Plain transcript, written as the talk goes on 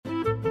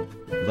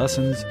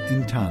Lessons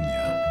in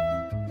Tanya.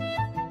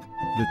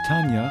 The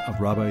Tanya of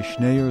Rabbi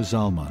Schneur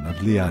Zalman of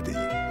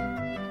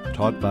Liadi,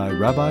 taught by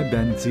Rabbi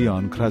Ben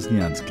Zion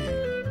Krasniansky.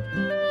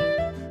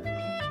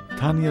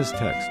 Tanya's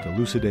text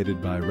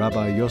elucidated by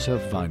Rabbi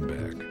Yosef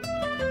Weinberg.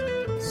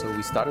 So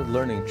we started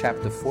learning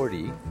chapter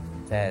 40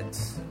 that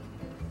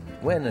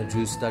when a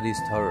Jew studies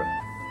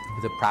Torah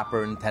with a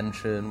proper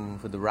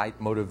intention, with the right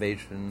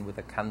motivation, with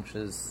a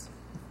conscious,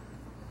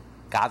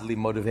 godly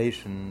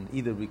motivation,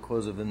 either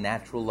because of the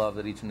natural love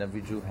that each and every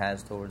Jew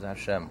has towards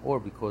Hashem, or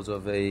because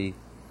of a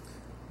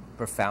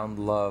profound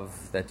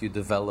love that you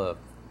develop.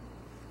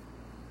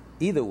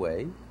 Either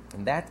way,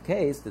 in that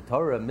case, the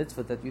Torah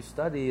mitzvah that you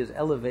study is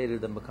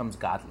elevated and becomes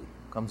godly,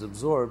 becomes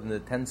absorbed in the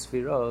 10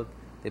 sefirot,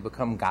 they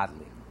become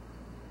godly.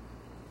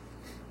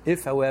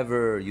 If,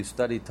 however, you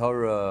study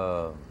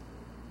Torah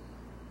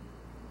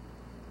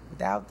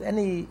without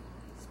any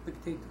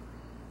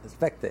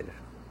spectator,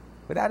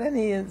 without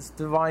any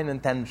divine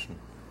intention,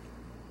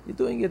 you're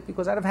doing it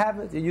because out of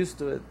habit, you're used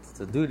to it, it's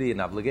a duty, an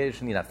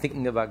obligation, you're not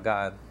thinking about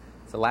God,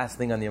 it's the last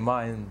thing on your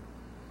mind,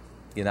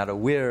 you're not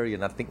aware, you're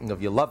not thinking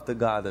of your love to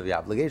God, of your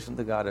obligation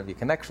to God, of your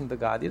connection to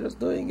God, you're just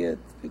doing it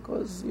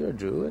because you're a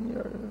Jew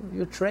and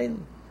you're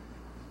trained,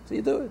 so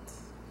you do it.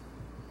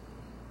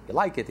 You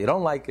like it, you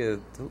don't like it,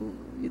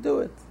 you do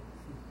it.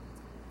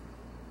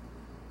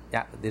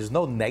 Yeah, there's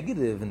no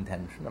negative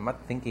intention. I'm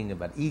not thinking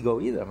about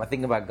ego either. I'm not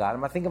thinking about God. I'm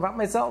not thinking about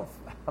myself.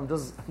 I'm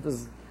just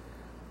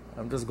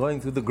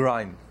going through the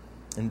grind.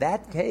 In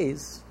that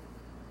case,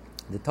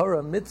 the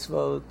Torah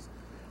mitzvot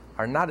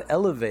are not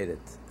elevated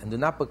and do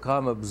not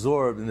become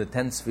absorbed in the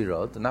 10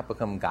 sefirot, do not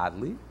become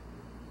godly,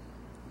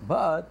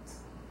 but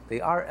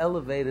they are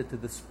elevated to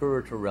the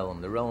spiritual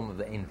realm, the realm of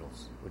the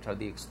angels, which are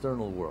the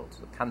external worlds,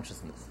 the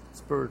consciousness,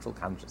 spiritual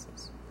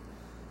consciousness.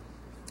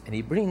 And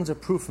he brings a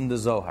proof from the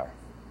Zohar.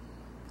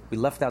 We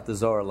left out the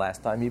Zohar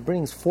last time. He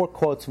brings 4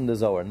 quotes from the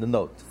Zohar in the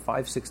note,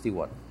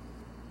 561.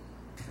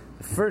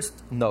 The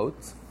first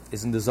note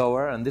is in the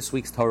Zohar, and this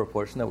week's Torah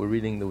portion that we're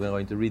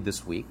going to read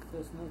this week.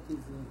 First note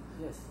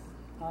is,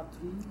 part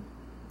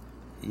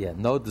 3. Yeah,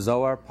 note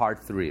Zohar,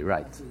 part 3,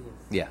 right. Part 3, yes.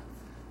 Yeah.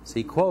 So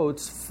he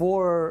quotes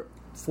four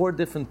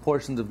different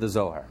portions of the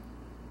Zohar.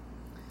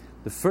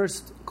 The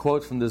first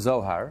quote from the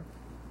Zohar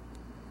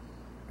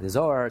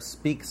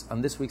speaks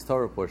on this week's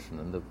Torah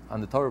portion,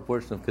 on the Torah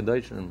portion of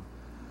Kedoshim,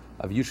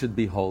 of you should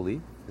be holy.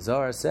 The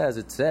Zohar says,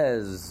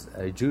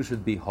 a Jew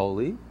should be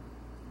holy.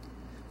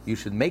 You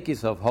should make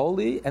yourself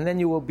holy, and then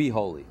you will be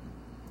holy.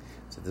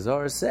 So the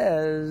Zohar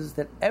says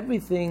that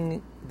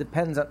everything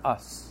depends on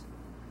us.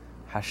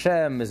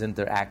 Hashem is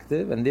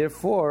interactive, and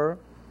therefore,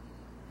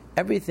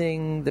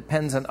 everything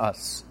depends on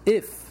us.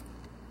 If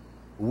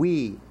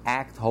we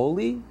act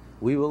holy,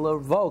 we will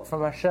evoke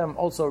from Hashem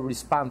also a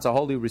response, a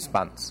holy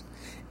response.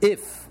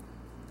 If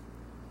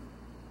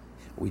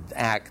we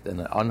act in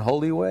an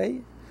unholy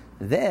way,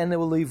 then it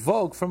will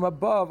evoke from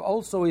above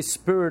also a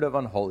spirit of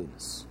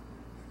unholiness,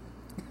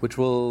 which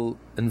will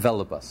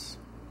envelop us.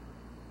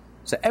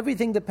 So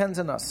everything depends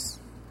on us.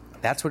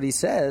 That's what he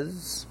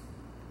says.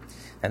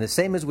 And the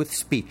same is with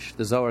speech,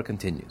 the Zohar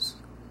continues.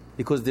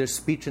 Because there's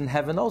speech in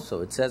heaven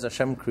also. It says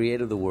Hashem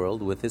created the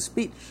world with his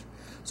speech.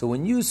 So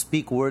when you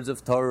speak words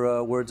of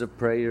Torah, words of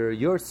prayer,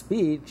 your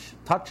speech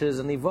touches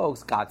and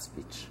evokes God's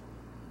speech.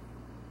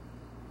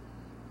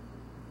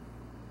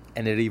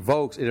 And it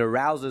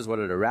arouses what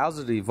it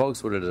arouses, it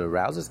evokes what it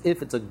arouses.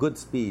 If it's a good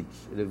speech,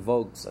 it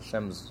evokes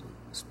Hashem's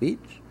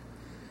speech.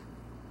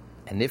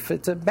 And if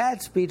it's a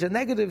bad speech, a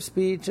negative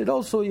speech, it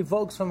also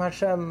evokes from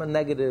Hashem a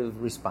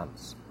negative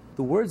response.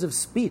 The words of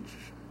speech,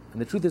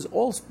 and the truth is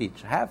all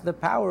speech, have the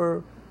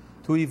power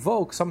to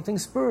evoke something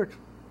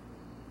spiritual.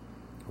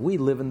 We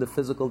live in the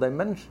physical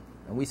dimension,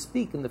 and we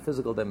speak in the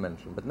physical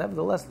dimension, but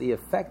nevertheless the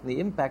effect,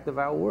 the impact of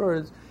our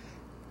words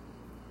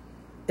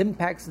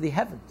impacts the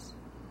heavens.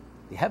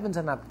 The heavens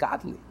are not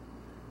godly,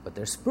 but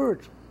they're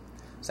spiritual.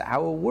 So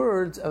our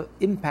words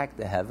impact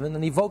the heaven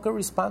and evoke a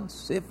response.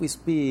 So if we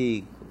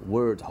speak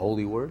words,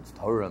 holy words,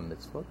 Torah,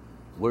 mitzvot,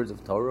 words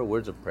of Torah,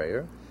 words of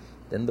prayer,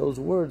 then those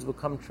words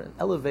become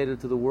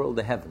elevated to the world of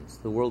the heavens,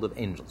 the world of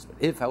angels. But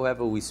if,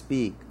 however, we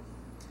speak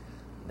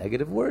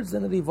negative words,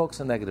 then it evokes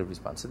a negative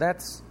response. So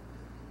that's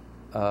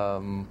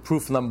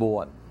proof number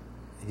 1.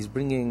 He's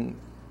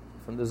bringing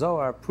from the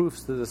Zohar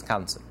proofs to this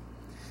concept.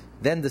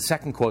 Then the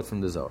second quote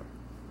from the Zohar.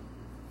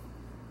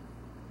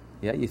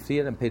 Yeah, you see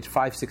it on page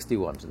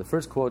 561. So the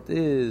first quote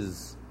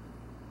is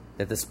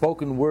that the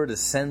spoken word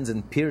ascends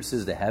and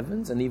pierces the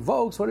heavens and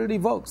evokes what it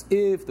evokes.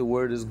 If the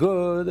word is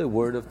good, a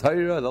word of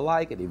Torah, the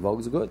like, it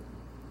evokes good.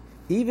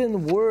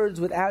 Even words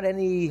without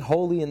any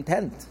holy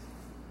intent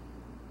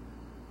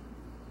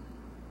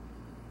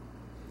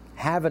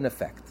have an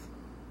effect.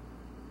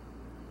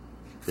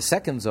 The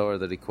second Zohar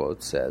that he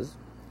quotes says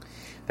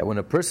that when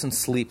a person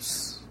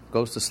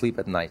goes to sleep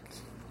at night,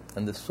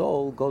 and the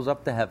soul goes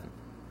up to heaven,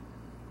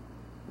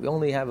 we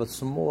only have a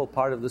small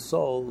part of the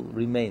soul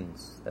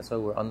remains. That's why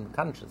we're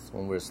unconscious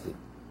when we're asleep.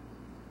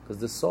 Because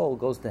the soul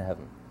goes to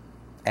heaven.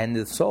 And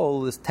the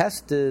soul is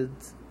tested,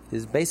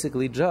 is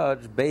basically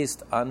judged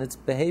based on its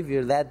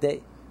behavior that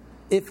day.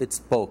 if it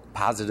spoke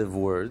positive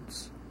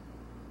words,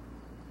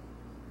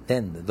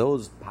 then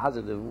those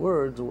positive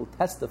words will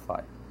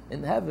testify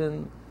in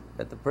heaven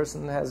that the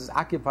person has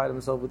occupied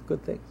himself with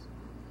good things.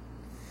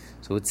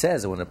 So it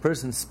says that when a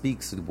person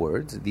speaks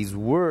words, these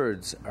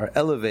words are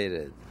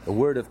elevated. A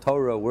word of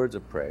Torah, words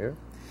of prayer.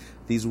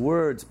 These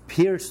words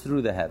pierce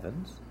through the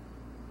heavens,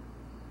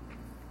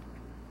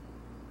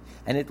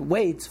 and it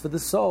waits for the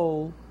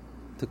soul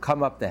to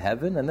come up to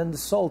heaven, and then the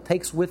soul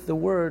takes with the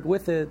word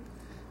with it,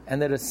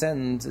 and it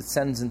ascends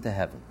into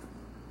heaven.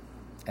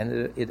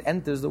 And it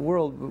enters the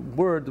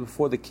word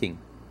before the king.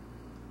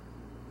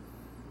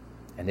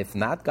 And if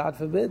not, God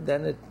forbid,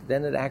 then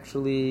it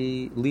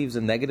actually leaves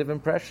a negative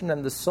impression,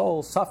 and the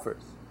soul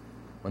suffers.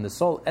 When the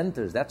soul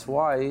enters, that's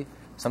why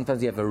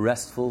sometimes you have a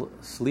restful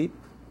sleep,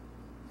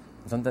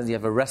 sometimes you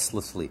have a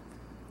restless sleep.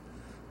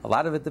 A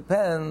lot of it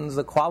depends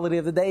the quality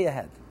of the day you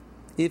had.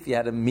 If you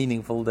had a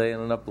meaningful day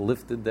and an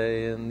uplifted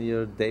day, and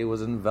your day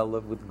was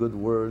enveloped with good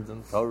words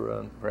and Torah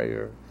and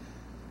prayer,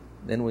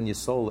 then when your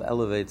soul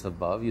elevates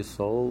above, your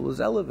soul is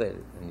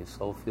elevated, and your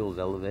soul feels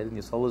elevated, and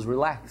your soul is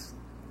relaxed.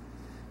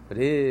 But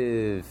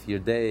if your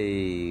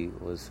day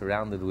was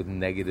surrounded with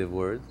negative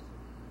words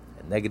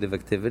and negative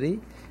activity,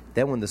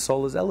 then when the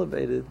soul is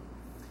elevated,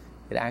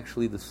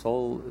 the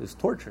soul is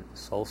tortured, the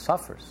soul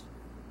suffers.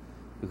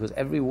 Because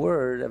every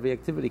word, every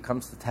activity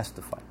comes to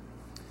testify.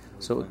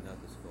 So, find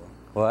out the score.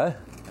 What?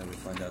 How do we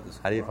find out the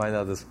score? How do you find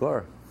out the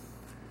score?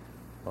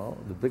 Well,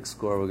 the big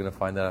score we're going to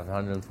find out after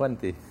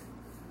 120.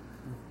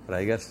 But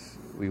I guess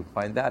we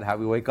find out how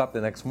we wake up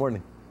the next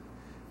morning.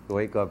 We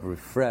wake up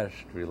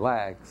refreshed,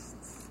 relaxed,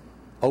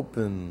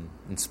 open,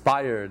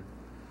 inspired.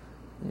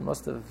 You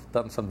must have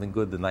done something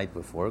good the night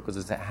before, because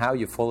it's how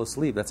you fall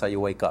asleep, that's how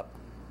you wake up.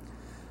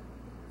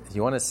 If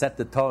you want to set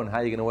the tone how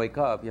you're going to wake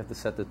up, you have to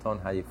set the tone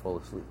how you fall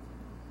asleep.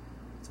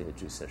 Say a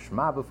Jew says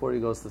Shema before he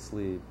goes to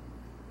sleep.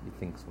 You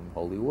think some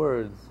holy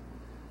words.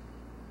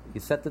 You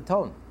set the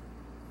tone.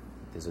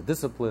 There's a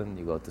discipline,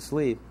 you go to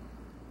sleep.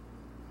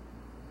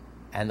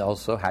 And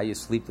also how you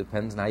sleep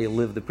depends on how you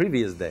live the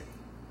previous day.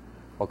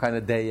 What kind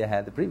of day you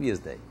had the previous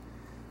day.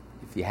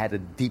 If you had a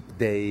deep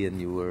day and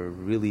you were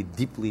really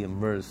deeply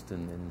immersed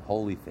in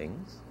holy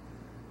things,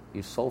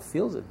 your soul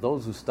feels it.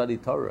 Those who study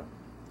Torah.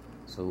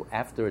 So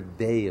after a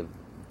day of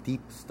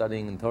deep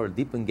studying in Torah,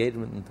 deep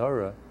engagement in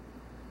Torah,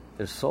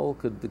 their soul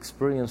could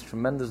experience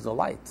tremendous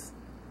delight.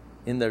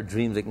 In their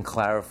dreams, they can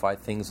clarify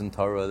things in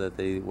Torah that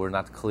they were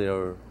not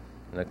clear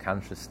in a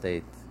conscious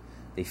state.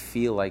 They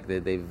feel like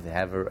they've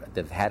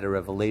had a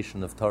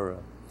revelation of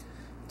Torah.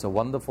 It's a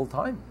wonderful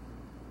time.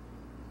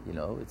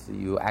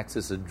 You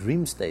access a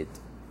dream state,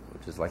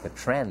 which is like a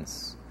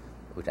trance,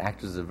 which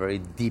acts as a very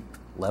deep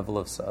level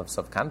of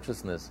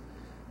subconsciousness,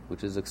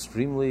 which is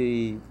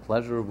extremely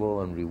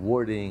pleasurable and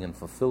rewarding and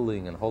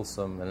fulfilling and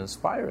wholesome and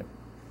inspiring.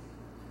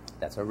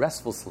 That's a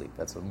restful sleep.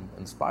 That's an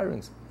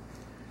inspiring sleep.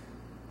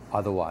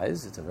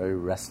 Otherwise, it's a very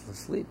restless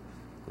sleep,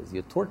 because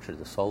you're tortured.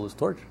 The soul is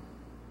tortured.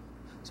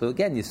 So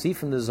again, you see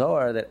from the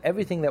Zohar that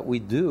everything that we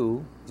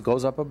do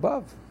goes up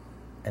above,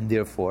 and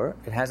therefore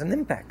it has an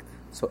impact.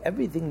 So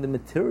everything, the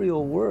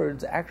material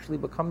words, actually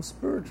become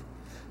spiritual.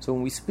 So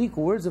when we speak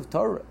words of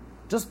Torah,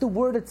 just the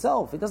word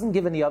itself, it doesn't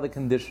give any other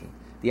condition.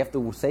 You have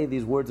to say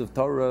these words of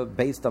Torah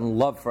based on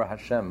love for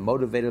Hashem,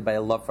 motivated by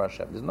a love for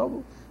Hashem. There's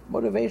no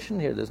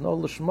motivation here. There's no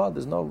lishma.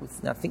 There's no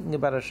not thinking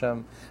about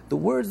Hashem. The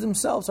words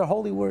themselves are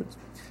holy words.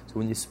 So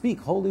when you speak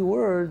holy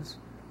words,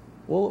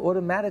 well,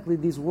 automatically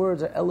these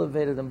words are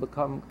elevated and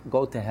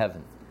go to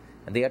heaven,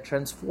 and they are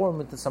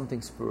transformed into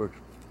something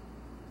spiritual.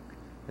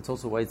 It's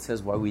also why it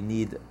says why we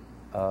need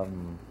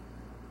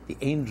the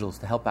angels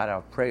to help out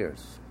our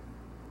prayers,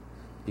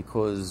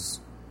 because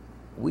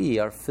we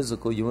are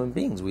physical human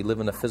beings. We live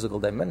in a physical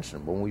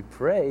dimension. When we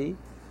pray,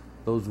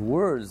 those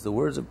words, the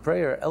words of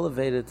prayer, are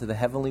elevated to the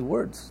heavenly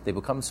words. They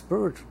become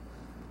spiritual.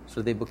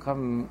 So they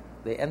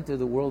enter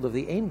the world of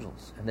the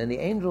angels. And then the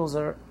angels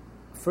are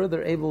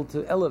further able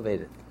to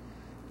elevate it.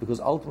 Because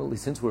ultimately,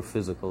 since we're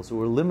physical, so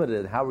we're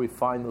limited how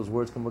refined those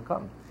words can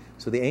become.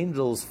 So the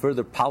angels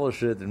further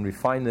polish it and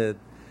refine it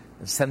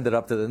and send it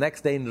up to the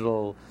next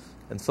angel.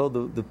 And so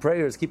the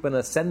prayers keep on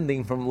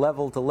ascending from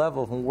level to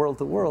level, from world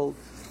to world,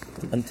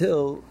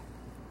 until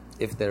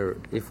if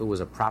it was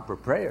a proper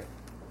prayer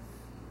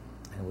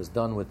and it was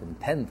done with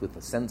intent, with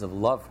a sense of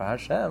love for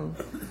Hashem,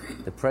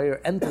 the prayer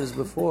enters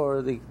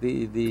before the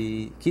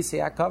Kisei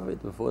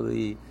HaKavod, before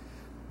the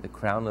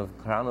crown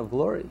of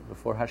glory,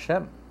 before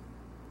Hashem.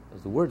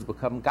 As the words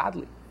become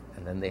godly,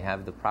 and then they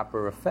have the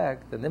proper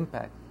effect and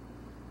impact,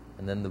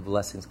 and then the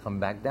blessings come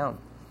back down.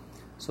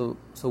 So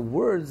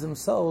words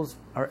themselves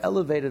are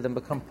elevated and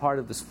become part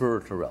of the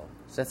spiritual realm.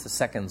 So that's the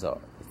second Zohar.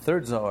 The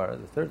third Zohar,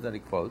 the third that he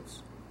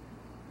quotes,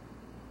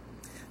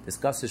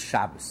 discusses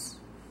Shabbos.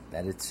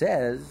 That it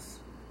says,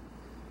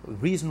 the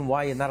reason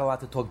why you're not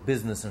allowed to talk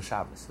business on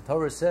Shabbos. The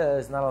Torah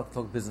says not allowed to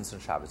talk business on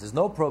Shabbos. There's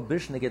no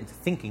prohibition against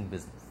thinking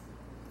business.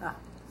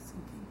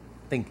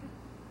 Thinking.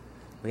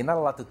 But you're not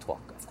allowed to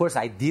talk. Of course,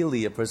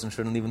 ideally, a person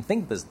shouldn't even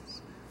think business.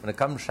 When it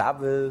comes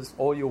Shabbos,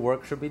 all your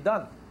work should be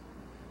done.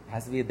 It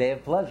has to be a day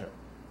of pleasure.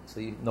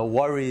 So no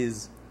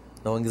worries,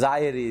 no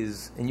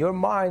anxieties. In your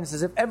mind, it's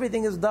as if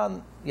everything is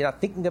done. You're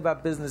not thinking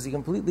about business. You're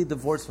completely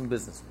divorced from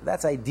business.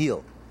 That's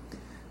ideal.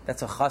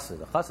 That's a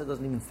chassid. A chassid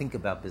doesn't even think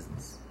about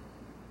business.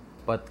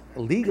 But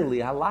legally,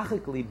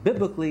 halachically,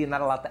 biblically, you're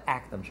not allowed to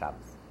act on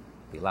Shabbos.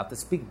 You're allowed to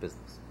speak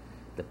business.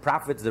 The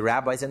prophets, the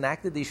rabbis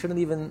enacted that you shouldn't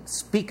even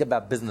speak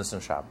about business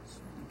on Shabbos.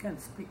 You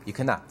can't speak. You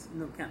cannot.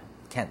 No, can't.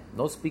 Can't.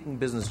 No speaking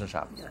business on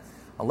Shabbos. Yes.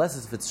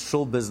 Unless if it's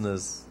shul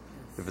business,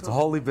 if it's a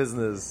holy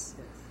business,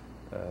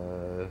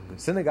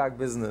 synagogue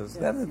business,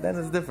 then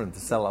it's different. To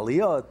sell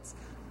aliyot,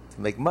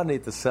 to make money,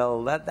 to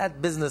sell,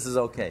 that business is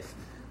okay.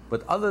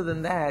 But other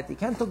than that, you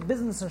can't talk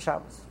business on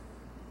Shabbos.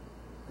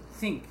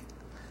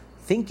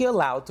 Think you're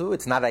allowed to.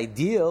 It's not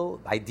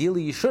ideal.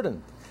 Ideally, you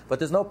shouldn't. But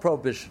there's no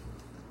prohibition.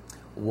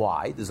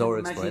 Why? The Zohar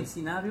explains. Imagine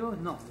scenario?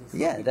 No.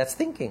 Yeah, that's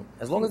thinking.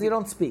 As long as you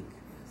don't speak.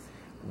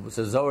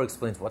 So Zohar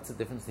explains what's the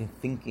difference between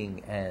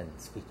thinking and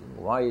speaking.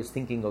 Why is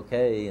thinking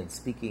okay and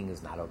speaking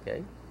is not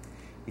okay?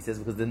 He says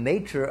because the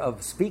nature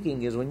of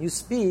speaking is when you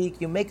speak,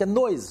 you make a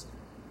noise.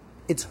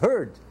 It's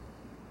heard.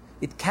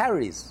 It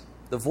carries.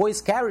 The voice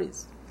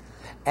carries.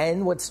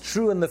 And what's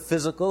true in the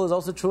physical is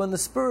also true in the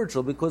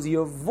spiritual, because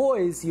your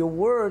voice, your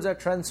words are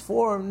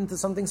transformed into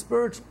something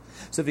spiritual.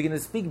 So if you're going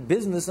to speak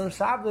business on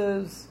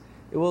Shabbos,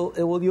 you're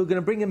going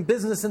to bring in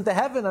business into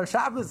heaven on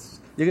Shabbos.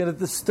 You're going to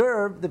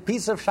disturb the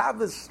peace of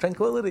Shabbos,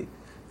 tranquility.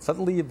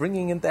 Suddenly you're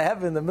bringing into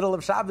heaven, in the middle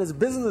of Shabbos,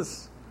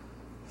 business.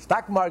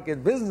 Stock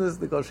market, business,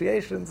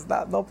 negotiations,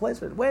 no place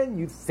for it. When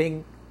you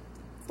think,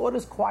 thought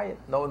is quiet.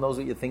 No one knows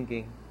what you're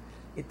thinking.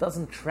 It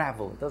doesn't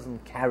travel. It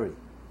doesn't carry.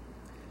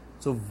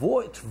 So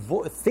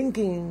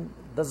thinking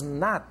does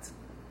not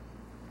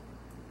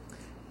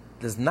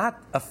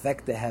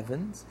affect the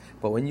heavens,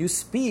 but when you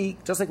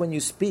speak, just like when you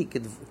speak,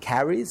 it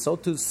carries, so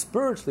too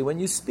spiritually, when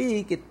you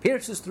speak, it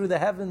pierces through the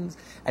heavens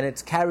and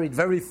it's carried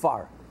very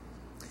far.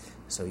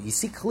 So you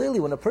see clearly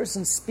when a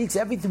person speaks,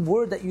 every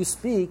word that you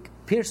speak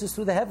pierces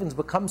through the heavens,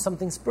 becomes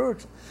something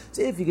spiritual.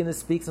 So if you're going to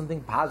speak something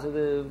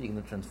positive, you're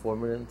going to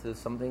transform it into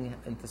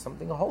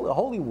something a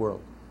holy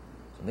world,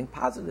 something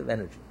positive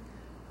energy.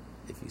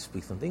 If you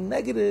speak something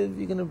negative,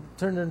 you're going to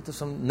turn it into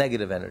some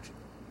negative energy.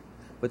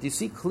 But you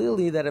see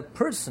clearly that a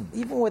person,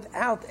 even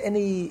without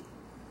any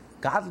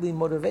godly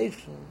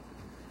motivation,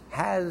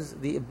 has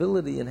the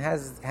ability and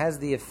has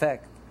the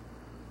effect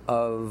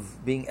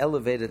of being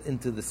elevated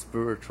into the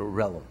spiritual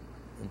realm,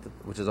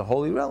 which is a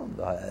holy realm,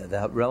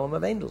 the realm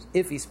of angels,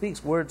 if he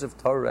speaks words of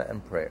Torah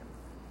and prayer.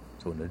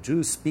 So when a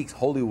Jew speaks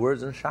holy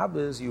words on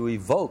Shabbos, you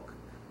evoke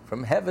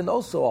from heaven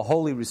also a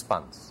holy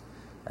response.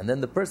 And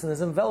then the person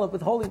is enveloped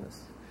with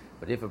holiness.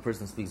 But if a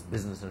person speaks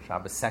business on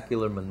Shabbos,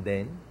 secular,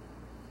 mundane,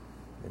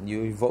 then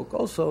you evoke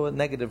also a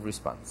negative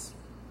response.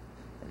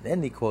 And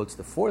then he quotes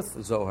the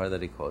fourth Zohar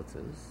that he quotes,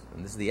 and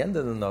this is the end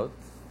of the note.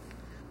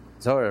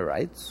 Zohar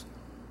writes,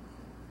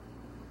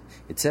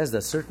 it says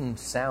that certain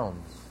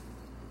sounds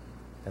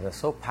that are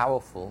so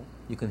powerful,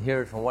 you can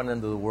hear it from one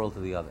end of the world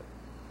to the other.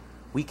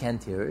 We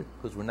can't hear it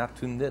because we're not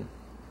tuned in.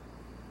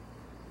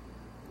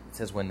 It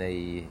says when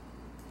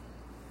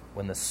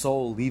the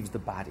soul leaves the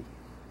body,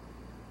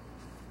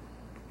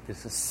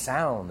 there's a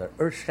sound, an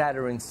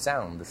earth-shattering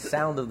sound. The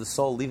sound of the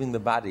soul leaving the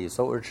body is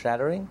so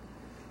earth-shattering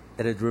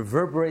that it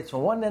reverberates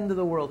from one end of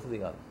the world to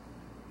the other.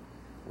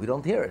 We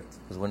don't hear it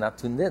because we're not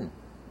tuned in.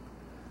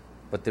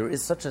 But there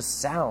is such a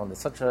sound,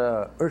 such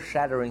a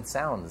earth-shattering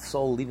sound. The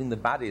soul leaving the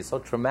body is so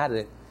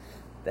traumatic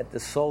that the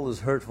soul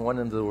is heard from one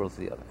end of the world to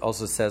the other. It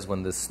also says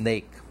when the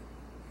snake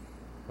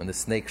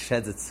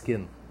sheds its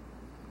skin,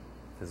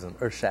 there's an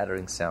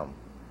earth-shattering sound.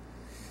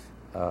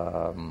 It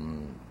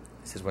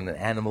says when an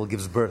animal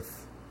gives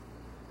birth,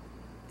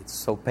 it's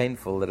so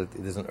painful that it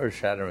is an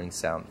earth-shattering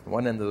sound from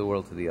one end of the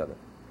world to the other.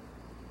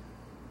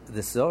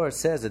 The Zohar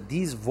says that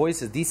these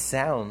voices, these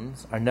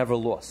sounds, are never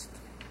lost.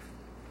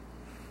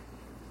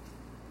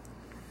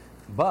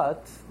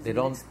 But they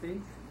don't.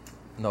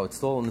 No, it's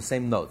still on the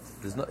same note.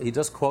 He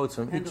just quotes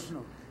from End each. of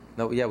note.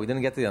 No, yeah, we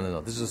didn't get to the end of the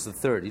note. This is the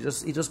third. He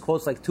just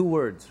quotes like 2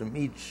 words from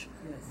each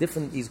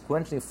different. He's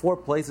mentioning 4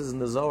 places in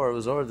the Zohar.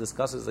 The Zohar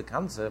discusses the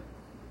concept.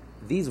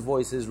 These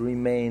voices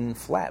remain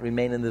flat,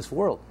 remain in this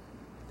world.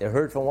 They're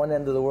heard from one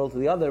end of the world to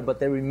the other, but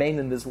they remain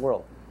in this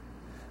world.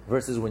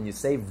 Versus when you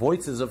say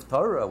voices of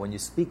Torah, when you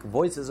speak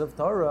voices of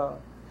Torah,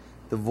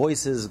 the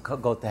voices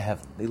go to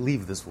heaven. They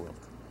leave this world.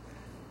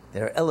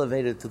 They're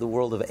elevated to the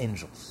world of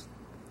angels.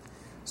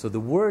 So the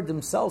word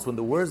themselves, when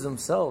the words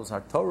themselves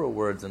are Torah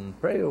words and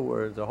prayer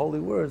words or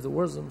holy words, the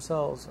words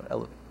themselves are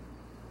elevated.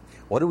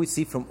 What do we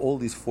see from all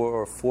these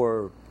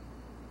four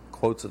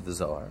quotes of the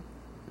Zohar?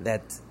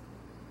 That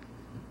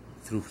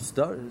through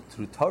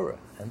Torah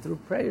and through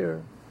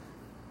prayer,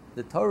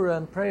 the Torah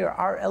and prayer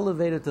are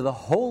elevated to the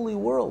holy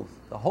world,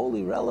 the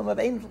holy realm of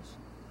angels.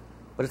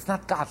 But it's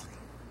not godly.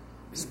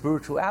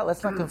 Spirituality,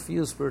 let's not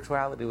confuse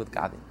spirituality with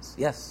godliness.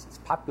 Yes, it's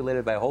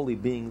populated by holy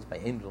beings, by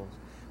angels,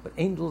 but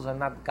angels are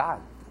not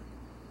God.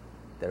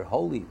 They're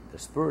holy, they're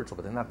spiritual,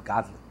 but they're not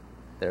godly.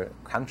 They're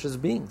conscious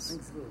beings.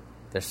 Thanks good.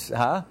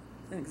 They're,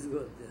 Thanks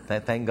good.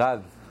 Thank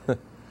God.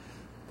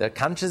 They're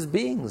conscious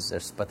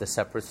beings, but they're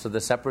separate, so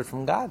they're separate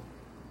from God.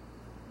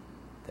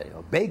 They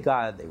obey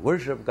God, they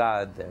worship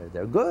God,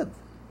 they're good.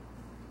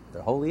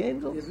 They're holy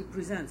angels. They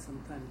represent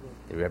sometimes.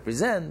 They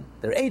represent,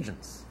 they're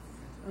agents.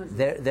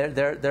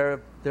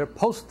 They're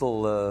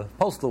postal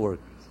workers,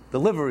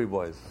 delivery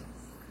boys.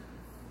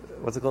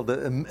 What's it called?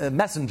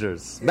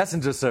 Messengers,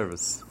 messenger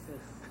service.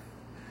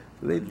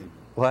 Yes.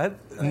 What?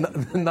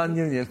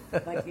 Non-union.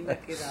 Like in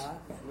Akira,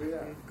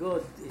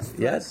 God is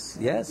Yes.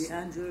 the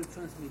angel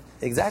transmits.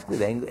 Exactly,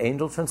 the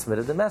angel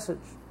transmitted the message.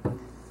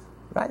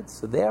 Right?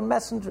 So they are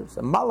messengers.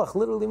 A malach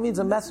literally means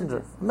a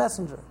messenger. A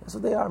messenger. So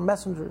they are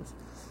messengers.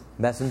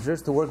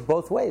 Messengers to work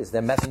both ways.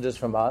 They're messengers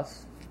from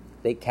us.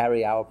 They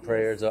carry our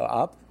prayers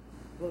up.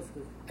 Both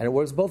ways. And it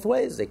works both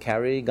ways. They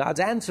carry God's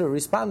answer,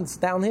 response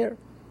down here.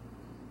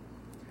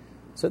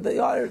 So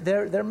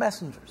they're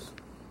messengers.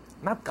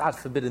 Not, God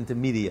forbid,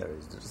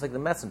 intermediaries. They're just like the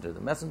messenger. The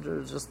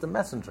messenger is just the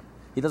messenger.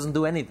 He doesn't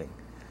do anything.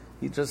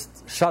 He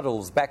just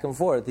shuttles back and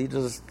forth.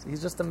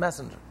 He's just a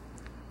messenger.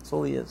 That's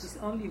all he is. It's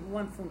only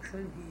one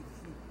function.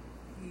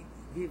 He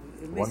give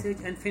a message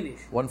and finish.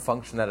 One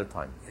function at a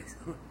time. Yes.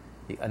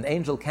 An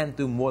angel can't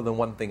do more than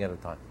one thing at a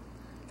time.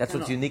 That's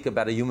what's unique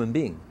about a human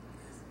being.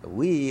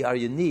 We are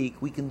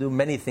unique. We can do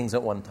many things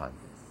at one time.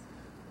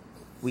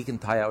 We can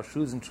tie our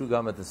shoes and chew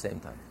gum at the same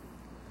time.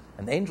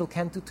 An angel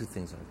can't do two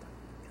things at a time.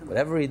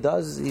 Whatever he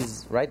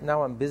does, right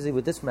now I'm busy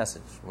with this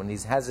message. When he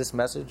has this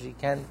message, he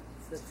can.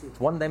 It's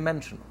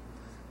one-dimensional.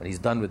 When he's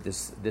done with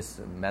this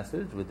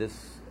message, with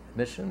this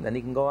mission, then he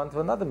can go on to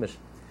another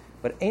mission.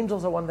 But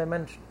angels are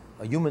one-dimensional.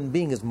 A human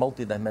being is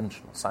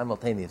multi-dimensional,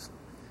 simultaneously.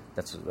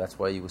 That's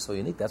why he was so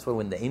unique. That's why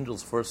when the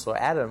angels first saw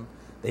Adam,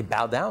 they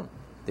bowed down.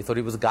 They thought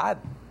he was God.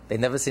 They'd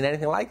never seen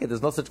anything like it.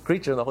 There's no such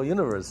creature in the whole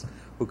universe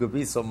who could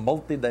be so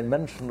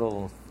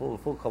multi-dimensional,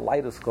 full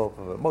kaleidoscope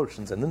of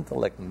emotions and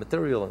intellect and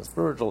material and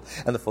spiritual,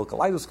 and the full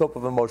kaleidoscope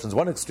of emotions,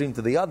 one extreme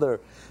to the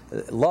other,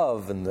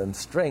 love and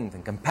strength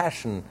and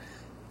compassion.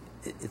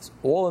 It's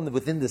all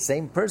within the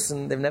same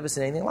person. They've never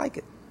seen anything like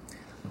it.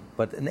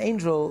 But an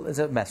angel is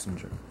a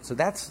messenger. So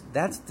that's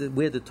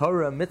where the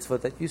Torah mitzvah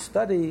that you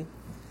study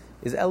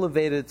is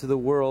elevated to the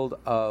world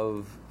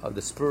of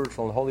the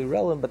spiritual and holy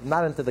realm, but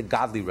not into the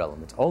godly realm.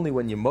 It's only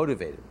when you're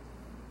motivated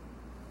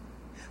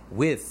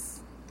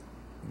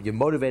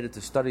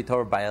to study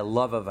Torah by a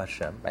love of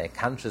Hashem, by a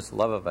conscious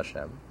love of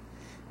Hashem,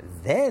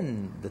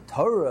 then the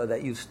Torah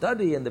that you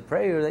study and the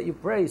prayer that you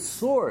pray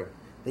soar.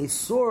 They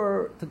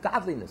soar to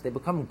godliness. They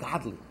become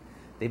godly.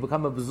 They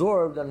become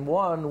absorbed and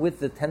one with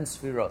the 10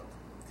 sfirot.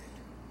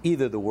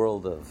 Either the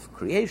world of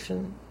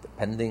creation,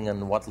 depending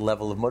on what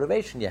level of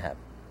motivation you have,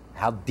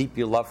 how deep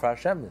your love for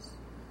Hashem is,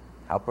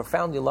 how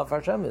profound your love for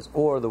Hashem is,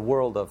 or the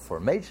world of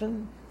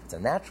formation, it's a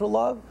natural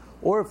love,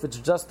 or if it's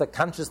just the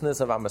consciousness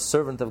of I'm a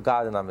servant of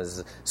God and I'm a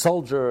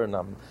soldier and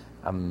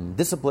I'm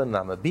disciplined and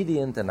I'm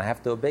obedient and I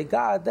have to obey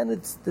God, then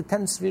it's the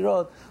 10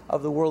 sfirot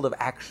of the world of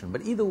action.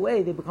 But either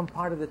way, they become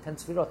part of the 10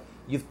 sfirot.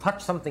 You've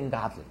touched something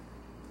godly.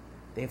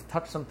 They've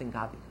touched something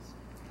godly.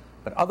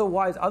 But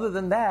otherwise, other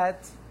than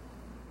that,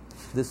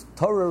 this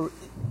Torah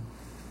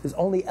is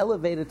only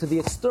elevated to the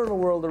external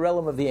world, the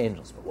realm of the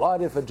angels. But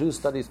what if a Jew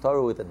studies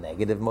Torah with a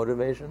negative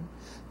motivation?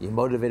 You're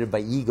motivated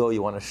by ego,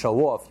 you want to show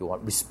off, you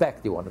want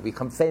respect, you want to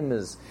become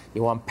famous,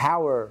 you want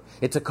power,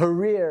 it's a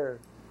career.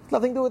 It's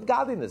nothing to do with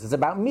godliness, it's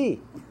about me,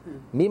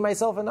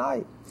 myself, and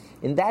I.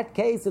 In that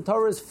case, the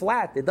Torah is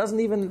flat.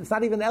 It's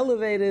not even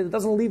elevated, it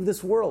doesn't leave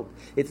this world.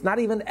 It's not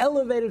even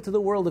elevated to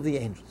the world of the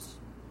angels.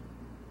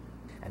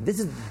 And this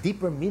is the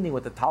deeper meaning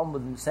what the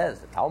Talmud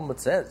says. The Talmud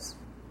says,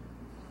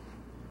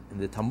 in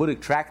the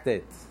Talmudic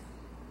tractate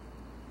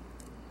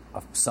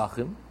of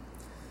Pesachim,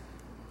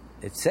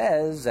 it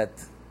says that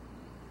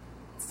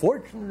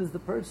fortunate is the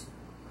person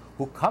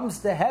who comes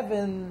to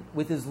heaven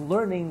with his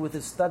learning, with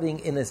his studying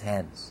in his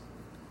hands.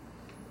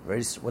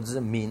 What does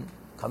it mean?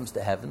 Comes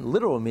to heaven.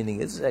 Literal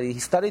meaning is that he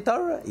studied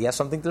Torah. He has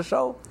something to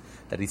show.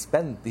 That he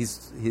spent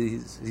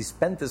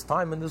his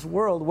time in this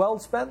world well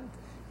spent.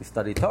 He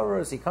studied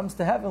Torah, so he comes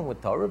to heaven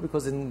with Torah,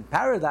 because in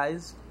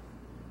paradise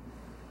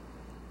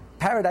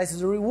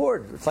is a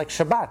reward. It's like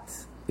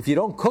Shabbat. If you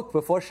don't cook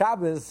before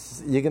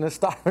Shabbos, you're going to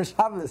starve on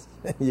Shabbos.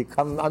 You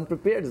come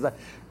unprepared.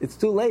 It's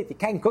too late. You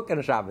can't cook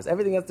on Shabbos.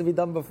 Everything has to be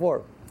done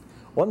before.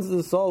 Once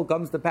the soul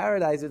comes to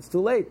paradise, it's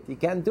too late. You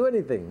can't do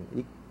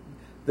anything.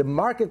 The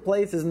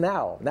marketplace is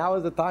now. Now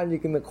is the time you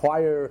can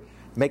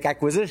make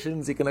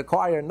acquisitions, you can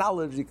acquire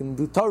knowledge, you can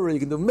do Torah, you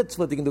can do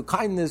mitzvah, you can do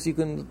kindness, you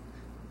can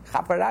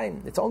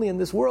chaparayim. It's only in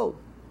this world.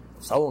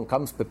 If someone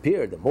comes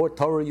prepared, the more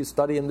Torah you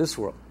study in this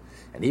world.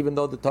 And even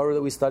though the Torah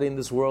that we study in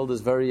this world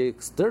is very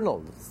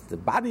external, it's the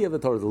body of the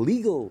Torah, the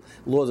legal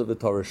laws of the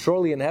Torah,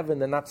 surely in heaven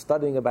they're not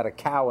studying about a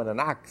cow and an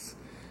ox.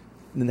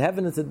 In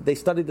heaven, they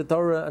study the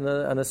Torah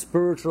on a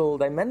spiritual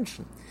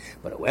dimension.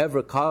 But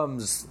whoever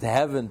comes to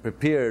heaven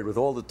prepared with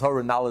all the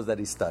Torah knowledge that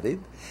he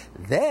studied,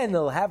 then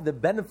he'll have the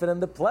benefit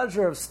and the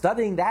pleasure of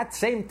studying that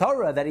same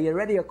Torah that he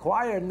already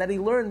acquired and that he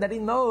learned, that he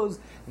knows.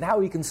 Now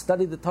he can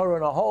study the Torah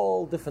in a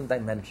whole different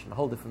dimension, a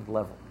whole different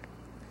level.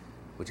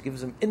 which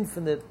gives him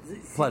infinite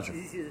pleasure.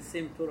 This is the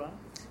same Torah?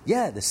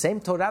 Yeah, the same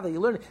Torah that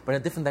you learn, but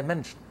in a different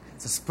dimension.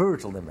 It's a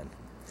spiritual dimension.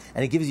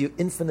 And it gives you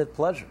infinite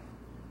pleasure.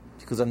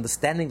 Because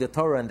understanding the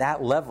Torah on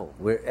that level,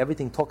 where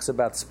everything talks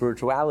about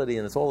spirituality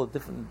and it's all a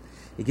different,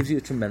 it gives you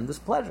a tremendous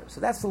pleasure. So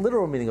that's the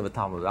literal meaning of a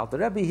Talmud. Alter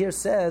Rebbe here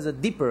says a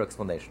deeper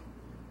explanation.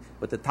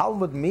 But the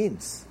Talmud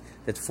means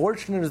that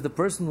fortunate is the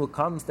person who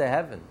comes to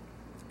heaven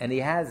and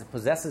he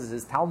possesses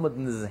his Talmud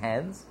in his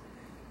hands.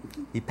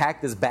 He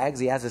packed his bags,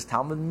 he has his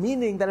Talmud,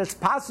 meaning that it's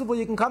possible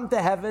you can come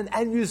to heaven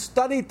and you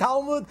study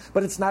Talmud,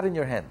 but it's not in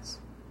your hands.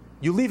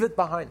 You leave it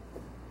behind.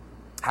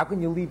 How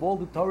can you leave all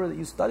the Torah that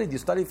you studied? You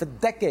studied for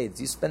decades.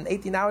 You spend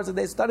 18 hours a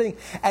day studying,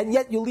 and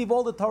yet you leave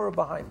all the Torah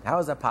behind. How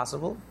is that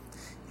possible?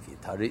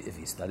 If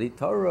you study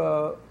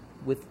Torah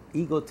with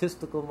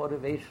egotistical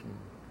motivation,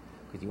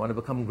 because you want to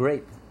become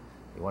great,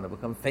 you want to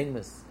become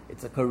famous,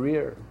 it's a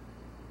career,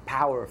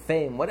 power,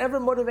 fame, whatever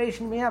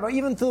motivation you may have, or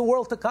even to the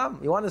world to come.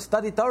 You want to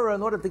study Torah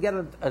in order to get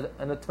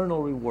an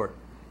eternal reward.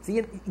 See,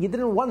 you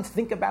didn't once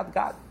think about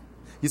God.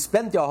 You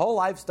spent your whole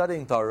life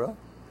studying Torah,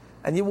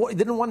 and you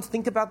didn't once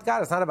think about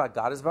God. It's not about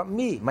God, it's about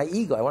me, my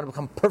ego. I want to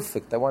become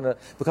perfect. I want to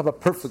become a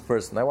perfect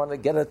person. I want to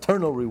get an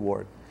eternal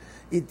reward.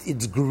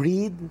 It's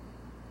greed.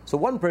 So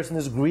one person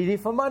is greedy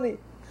for money.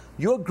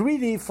 You're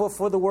greedy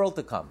for the world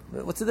to come.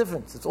 What's the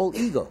difference? It's all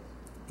ego.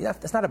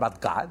 It's not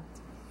about God.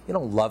 You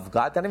don't love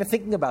God. You're not even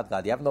thinking about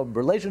God. You have no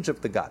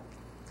relationship to God.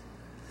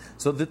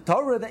 So the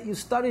Torah that you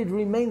studied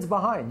remains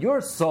behind.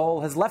 Your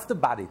soul has left the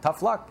body.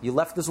 Tough luck. You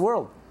left this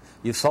world.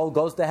 Your soul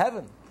goes to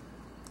heaven.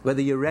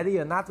 Whether you're ready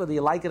or not, whether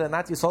you like it or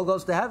not, your soul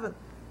goes to heaven.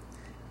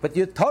 But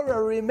your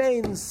Torah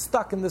remains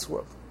stuck in this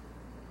world.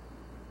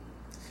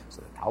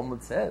 So the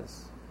Talmud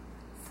says,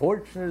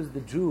 fortunate is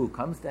the Jew who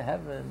comes to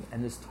heaven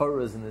and his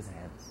Torah is in his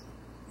hands.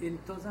 In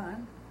Torah?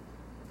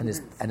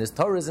 And his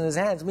Torah is in his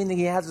hands, meaning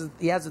he has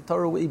the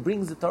Torah, he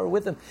brings the Torah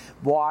with him.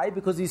 Why?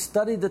 Because he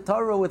studied the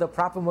Torah with a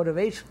proper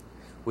motivation,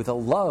 with a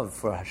love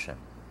for Hashem.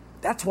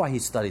 That's why he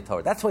studied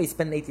Torah. That's why he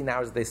spent 18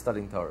 hours a day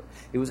studying Torah.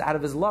 It was out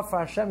of his love for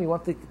Hashem. He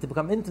wanted to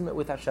become intimate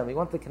with Hashem. He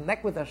wanted to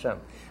connect with Hashem.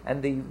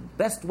 And the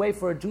best way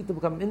for a Jew to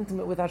become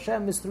intimate with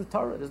Hashem is through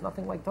Torah. There's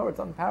nothing like Torah. It's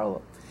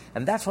unparalleled.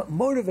 And that's what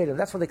motivated him.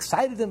 That's what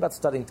excited him about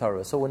studying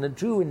Torah. So when a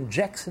Jew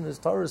injects in his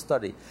Torah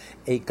study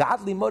a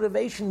godly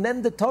motivation,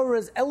 then the Torah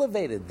is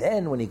elevated.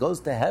 Then when he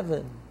goes to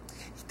heaven,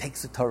 he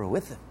takes the Torah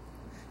with him.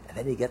 And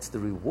then he gets the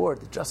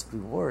reward, the just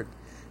reward,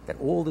 that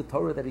all the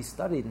Torah that he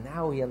studied,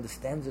 now he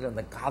understands it on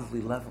a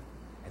godly level.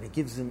 And it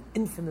gives him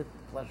infinite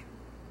pleasure.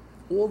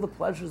 All the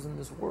pleasures in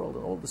this world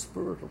and all the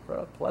spiritual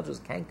pleasures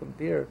can't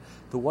compare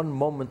to one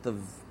moment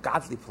of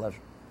godly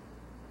pleasure.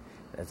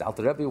 As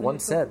Alter Rebbe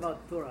once said,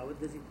 about Torah, what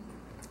does it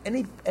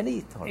mean?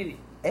 Any Torah.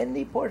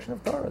 Any portion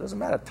of Torah. It doesn't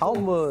matter.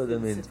 Talmud,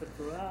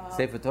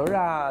 Sefer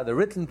Torah, the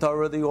written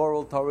Torah, the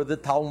oral Torah, the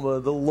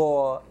Talmud, the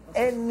law,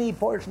 any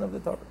portion of the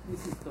Torah.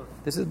 This is Torah.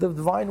 This is the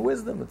divine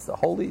wisdom. It's the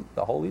holy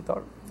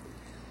Torah.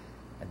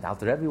 And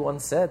Alter Rebbe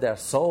once said there are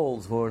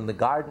souls who are in the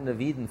Garden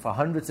of Eden for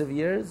hundreds of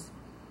years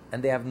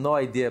and they have no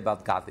idea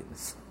about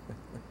godliness.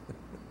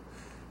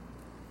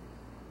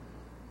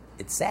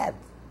 It's sad.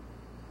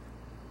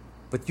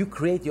 But you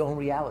create your own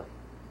reality.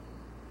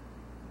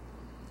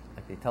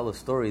 Like they tell a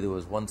story, there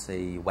was once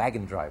a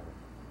wagon driver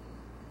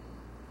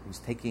who was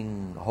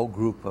taking a whole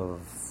group of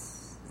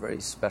very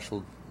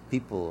special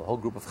people, a whole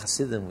group of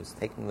Hasidim, was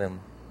taking them.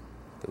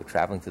 They were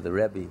traveling to the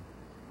Rebbe.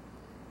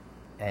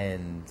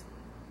 And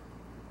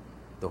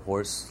the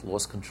horse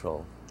lost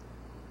control,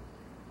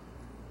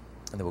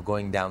 and they were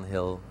going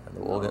downhill, and they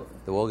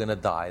were all going to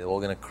die. They were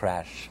all going to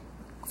crash,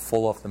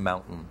 fall off the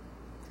mountain.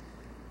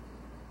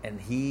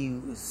 And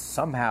he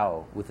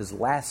somehow, with his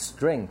last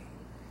strength,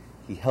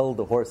 he held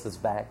the horse's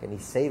back, and he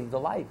saved the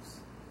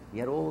lives. He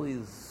had all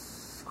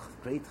these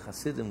great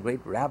Hasidim, great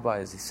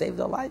rabbis. He saved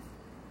their life.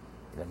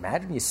 And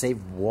imagine you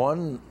saved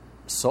one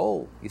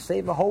soul, you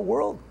saved the whole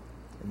world.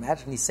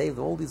 Imagine he saved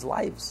all these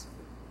lives.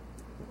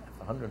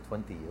 For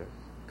 120 years.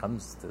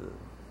 Comes to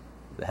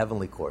the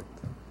heavenly court.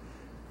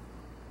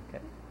 Okay,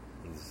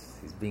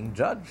 he's being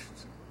judged.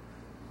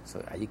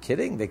 So are you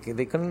kidding? They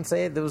couldn't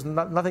say, there was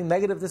nothing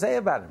negative to say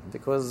about him,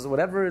 because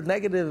whatever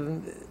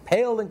negative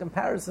paled in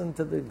comparison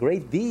to the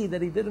great deed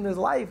that he did in his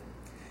life.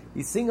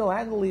 He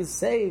single-handedly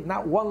saved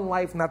not one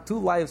life, not two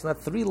lives,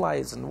 not three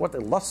lives, and what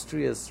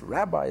illustrious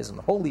rabbis and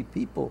holy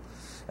people.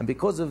 And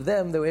because of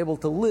them, they were able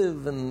to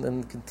live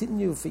and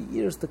continue for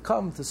years to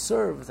come to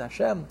serve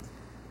Hashem.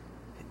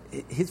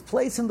 His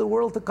place in the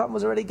world to come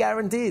was already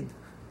guaranteed.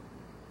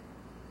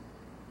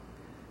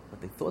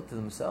 But they thought to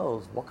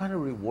themselves, what kind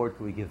of reward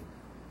can we give him?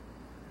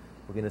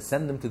 We're going to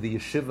send him to the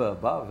yeshiva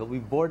above. He'll be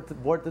bored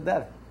to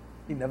death.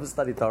 He never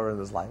studied Torah in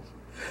his life.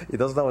 He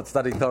doesn't know what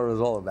studying Torah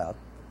is all about.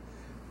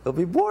 He'll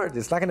be bored.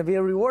 It's not going to be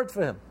a reward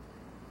for him.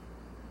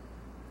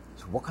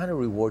 So what kind of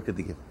reward could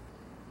they give him?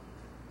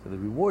 So the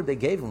reward they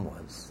gave him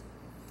was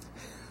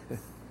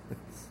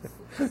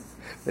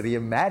that he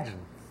imagined.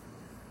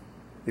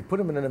 They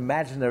put him in an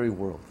imaginary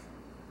world.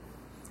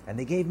 And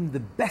they gave him the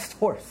best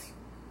horse,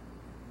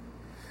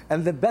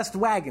 and the best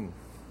wagon,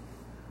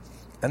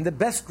 and the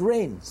best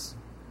reins,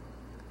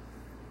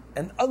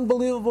 and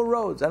unbelievable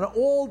roads. And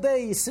all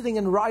day he's sitting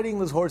and riding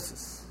his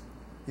horses.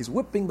 He's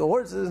whipping the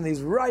horses and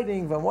he's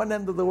riding from one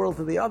end of the world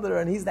to the other,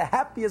 and he's the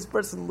happiest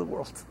person in the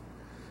world.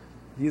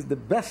 He's the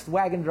best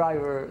wagon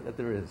driver that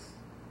there is.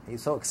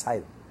 He's so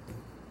excited.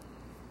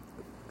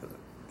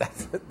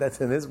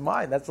 That's in his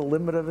mind. That's the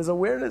limit of his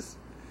awareness.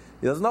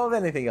 He doesn't know of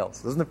anything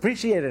else. Doesn't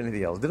appreciate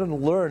anything else. Didn't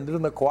learn,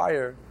 didn't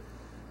acquire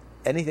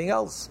anything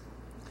else.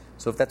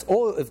 So if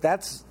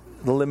that's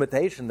the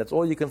limitation, that's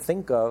all you can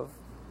think of,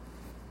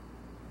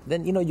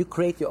 then you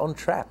create your own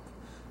trap.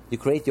 You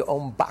create your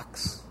own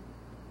box.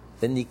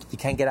 Then you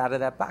can't get out of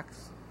that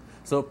box.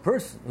 So a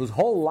person whose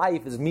whole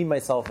life is me,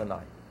 myself, and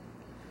I.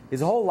 His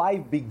whole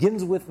life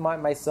begins with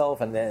myself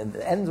and then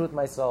ends with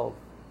myself.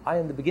 I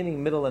am the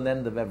beginning, middle, and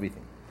end of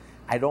everything.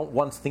 I don't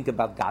once think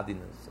about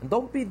godliness. And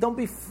don't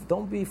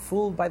be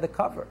fooled by the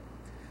cover.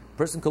 A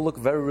person could look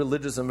very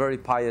religious and very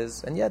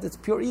pious, and yet it's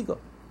pure ego.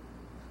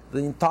 The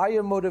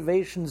entire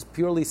motivation is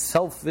purely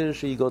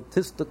selfish,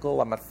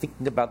 egotistical. I'm not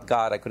thinking about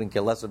God. I couldn't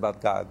care less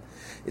about God.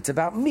 It's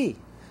about me.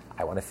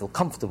 I want to feel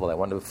comfortable. I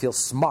want to feel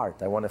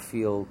smart. I want to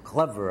feel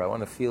clever. I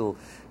want to feel,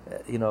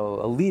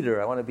 a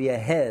leader. I want to be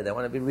ahead. I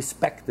want to be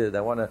respected.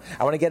 I want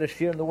to get a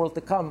share in the world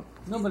to come.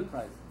 Nobel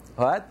Prize.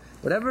 What?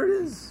 Whatever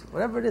it is,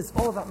 it's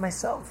all about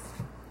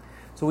myself.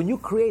 So when you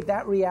create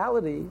that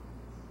reality,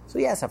 so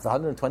yes, after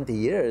 120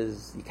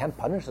 years, you can't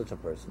punish such a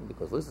person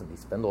because, listen, he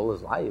spent all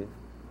his life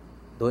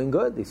doing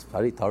good. He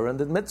studied Torah and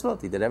did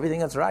mitzvot. He did everything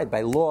that's right.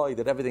 By law, he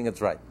did everything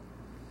that's right.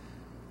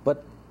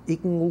 But he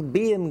can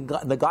be in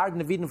the Garden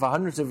of Eden for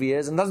hundreds of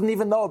years and doesn't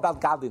even know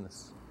about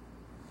godliness.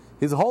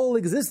 His whole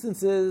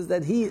existence is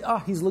that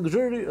he's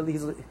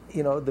luxurious.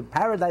 The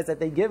paradise that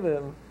they give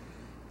him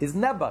is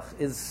nebuch,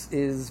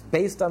 is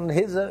based on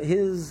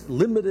his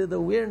limited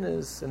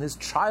awareness and his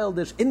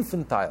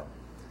infantile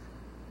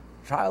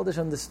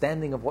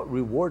understanding of what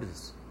reward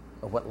is,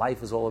 of what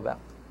life is all about.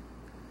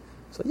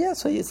 So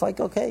it's like,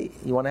 okay,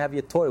 you want to have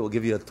your toy, we'll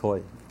give you a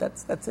toy.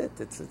 That's it.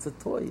 It's a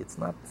toy. It's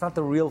not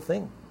the real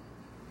thing.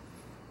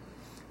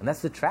 And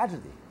that's the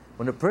tragedy.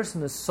 When a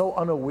person is so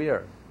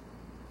unaware,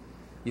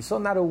 you're so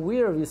not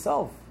aware of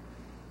yourself,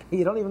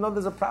 you don't even know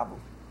there's a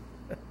problem.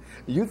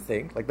 You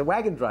think, like the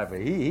wagon driver,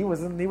 he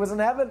was in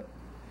heaven.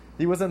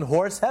 He was in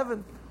horse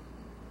heaven.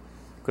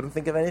 Couldn't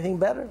think of anything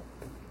better.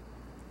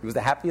 He was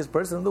the happiest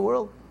person in the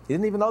world. He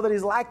didn't even know that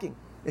he's lacking.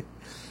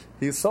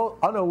 He's so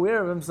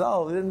unaware of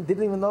himself, he didn't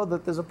even know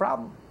that there's a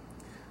problem.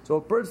 So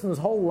a person's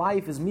whole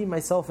life is me,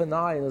 myself, and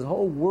I, and his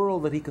whole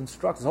world that he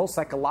constructs, his whole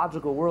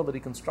psychological world that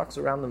he constructs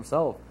around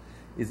himself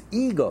is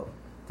ego.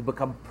 To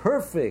become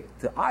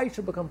perfect, I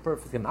should become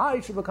perfect, and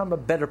I should become a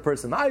better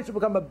person, I should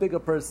become a bigger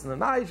person,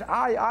 and I,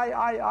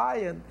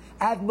 and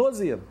ad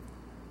nauseum.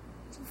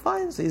 So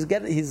fine, so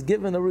he's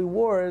given a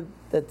reward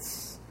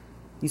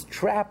he's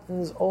trapped in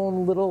his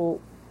own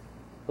little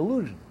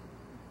illusion.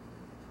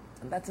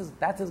 And that's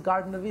his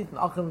Garden of Eden,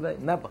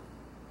 Nebuch.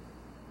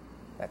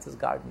 That's his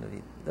Garden of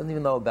Eden. He doesn't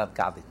even know about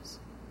godliness.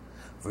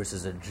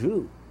 Versus a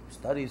Jew who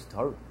studies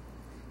Torah,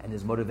 and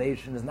his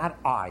motivation is not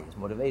his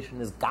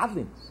motivation is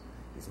godliness.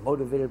 He's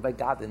motivated by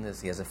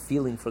godliness. He has a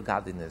feeling for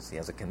godliness. He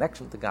has a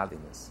connection to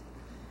godliness.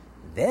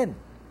 Then,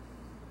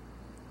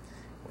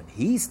 when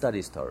he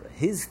studies Torah,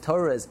 his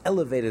Torah is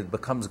elevated,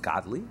 becomes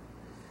godly,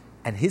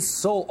 and his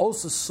soul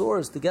also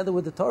soars together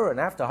with the Torah. And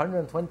after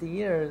 120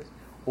 years,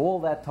 all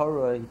that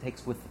Torah he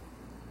takes with him.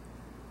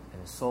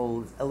 And his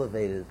soul is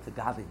elevated to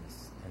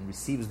godliness and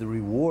receives the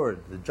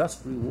reward, the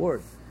just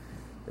reward,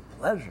 the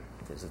pleasure.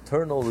 There's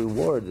eternal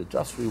reward, the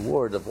just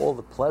reward of all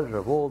the pleasure,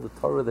 of all the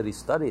Torah that he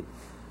studied.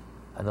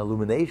 An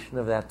illumination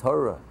of that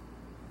Torah.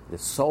 The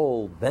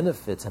soul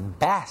benefits and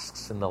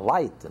basks in the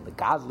light and the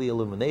godly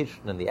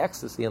illumination and the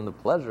ecstasy and the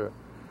pleasure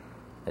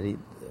that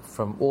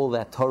from all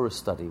that Torah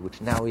study, which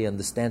now he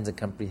understands and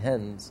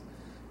comprehends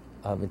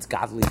its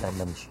godly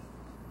dimension.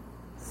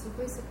 So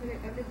basically,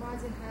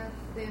 everybody have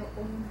their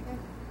own heaven,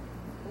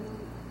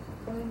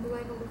 own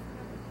level of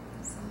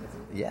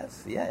heaven.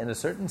 Yes, in a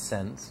certain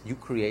sense, you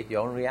create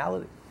your own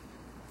reality.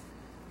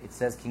 It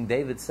says, King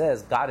David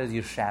says, God is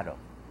your shadow.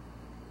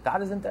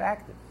 God is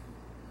interactive.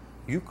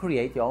 You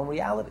create your own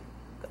reality,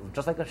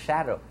 just like a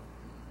shadow.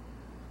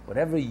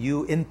 Whatever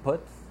you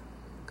input,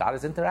 God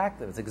is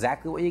interactive. It's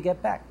exactly what you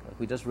get back. Like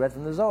we just read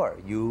from the Zohar.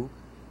 You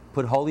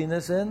put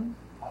holiness in,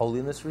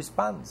 holiness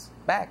responds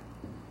back.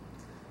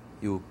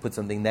 You put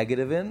something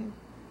negative in,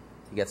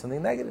 you get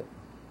something negative.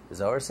 The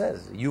Zohar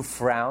says, you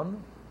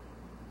frown,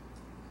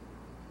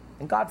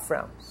 and God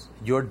frowns.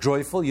 You're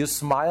joyful, you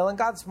smile, and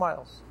God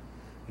smiles.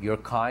 You're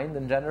kind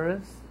and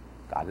generous,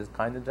 God is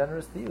kind and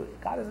generous to you.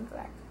 God is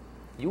interactive.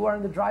 You are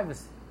in the driver's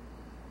seat.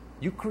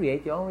 You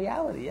create your own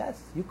reality.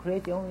 Yes, you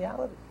create your own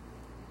reality.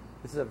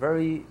 This is a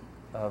very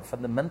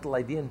fundamental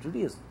idea in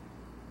Judaism.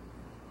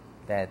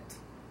 That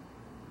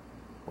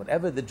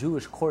whatever the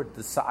Jewish court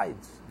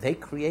decides, they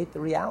create the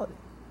reality.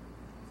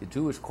 The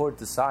Jewish court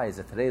decides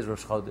that today is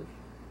Rosh Chodesh.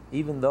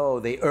 Even though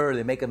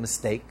they make a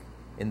mistake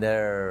in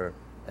their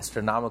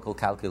astronomical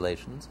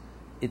calculations,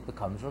 it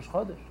becomes Rosh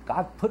Chodesh.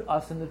 God put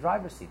us in the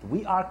driver's seat.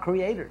 We are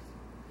creators.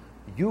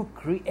 You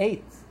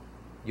create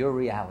your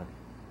reality.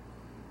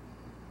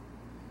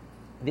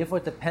 And therefore,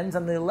 it depends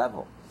on the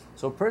level.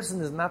 So a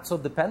person is not so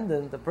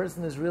dependent, a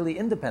person is really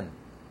independent.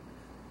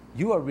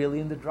 You are really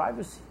in the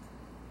driver's seat.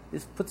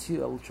 This puts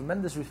you a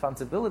tremendous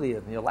responsibility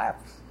in your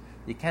laps.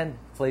 You can't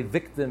play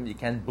victim, you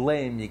can't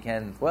blame, you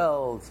can't,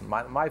 well, it's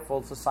my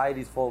fault,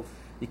 society's fault.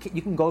 You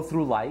can go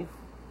through life.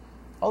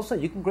 Also,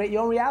 you can create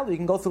your own reality. You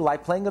can go through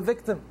life playing a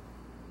victim.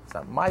 It's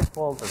not my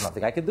fault, there's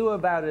nothing I can do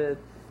about it.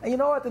 And you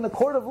know what? In the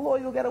court of law,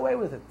 you'll get away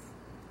with it.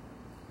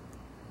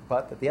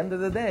 But at the end of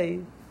the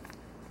day,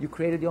 you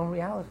created your own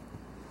reality.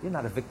 You're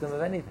not a victim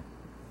of anything.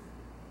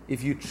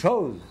 If you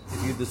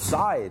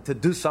decide to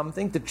do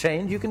something, to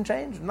change, you can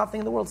change. Nothing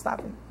in the world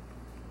stopping you.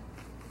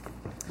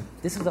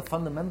 This is a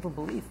fundamental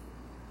belief.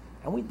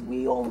 And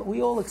we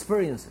all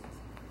experience it.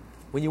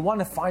 When you want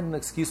to find an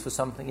excuse for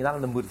something, you're not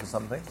in the mood for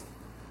something,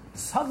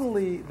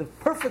 suddenly the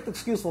perfect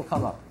excuse will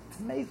come up. It's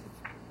amazing.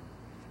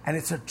 And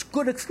it's a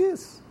good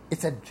excuse.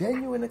 It's a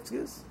genuine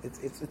excuse.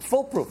 It's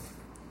foolproof.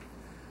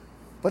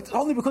 But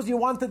only because you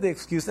wanted the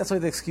excuse, that's why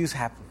the excuse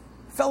happened.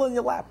 Fell in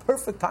your lap,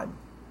 perfect time.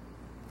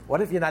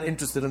 What if you're not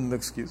interested in an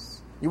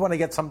excuse? You want to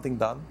get something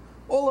done.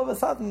 All of a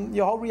sudden,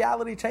 your whole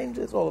reality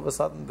changes. All of a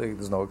sudden,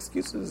 there's no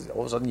excuses.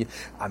 All of a sudden,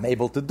 I'm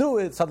able to do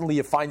it. Suddenly,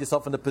 you find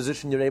yourself in a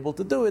position you're able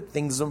to do it.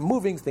 Things are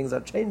moving. Things are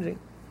changing.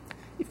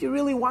 If you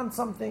really want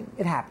something,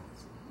 it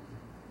happens.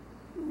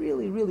 You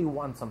really, really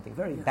want something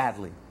very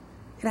badly.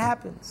 It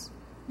happens.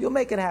 You'll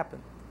make it happen.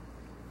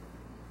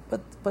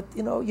 But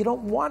you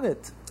don't want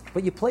it.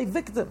 But you play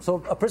victim.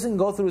 So a person can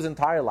go through his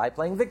entire life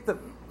playing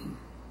victim.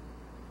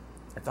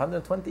 It's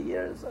 120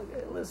 years.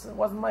 Okay, listen, it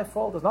wasn't my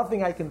fault. There's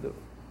nothing I can do.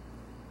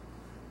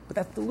 But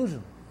that's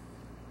delusion.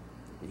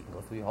 You can go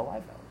through your whole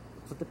life out.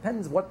 So it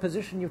depends what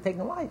position you take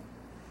in life.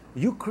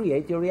 You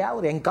create your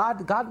reality, and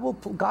God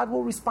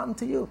will respond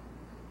to you.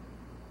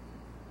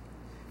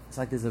 It's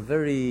like there's a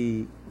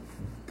very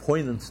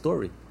poignant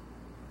story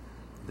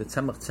that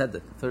Tzemach Tzedek, the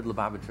third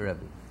Lubavitcher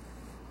Rebbe,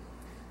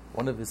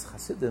 one of his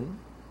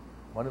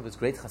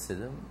great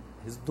Hasidim,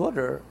 his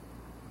daughter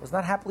was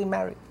not happily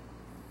married.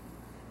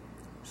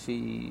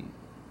 She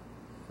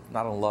was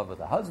not in love with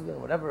her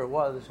husband, whatever it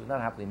was. She was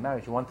not happily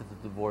married. She wanted to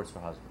divorce her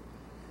husband.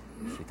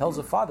 She tells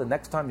her father,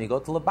 next time you go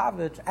to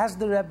Lubavitch, ask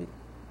the Rebbe.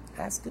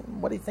 Ask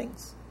him what he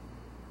thinks.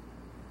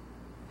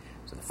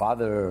 So the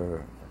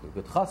father, a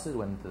good chassid,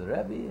 went to the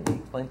Rebbe and he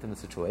explained to him the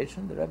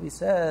situation. The Rebbe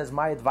says,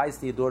 my advice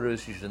to your daughter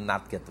is she should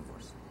not get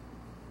divorced.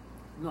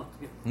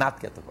 Not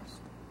get divorced.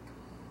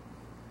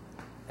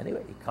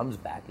 Anyway, he comes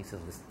back, he says,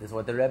 this is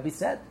what the Rebbe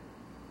said.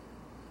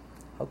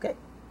 Okay.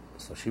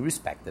 So she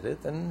respected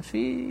it and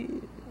she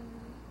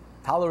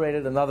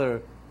tolerated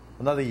another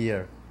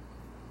year.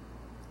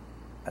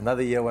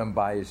 Another year went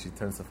by and she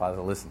turns to the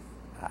father, listen,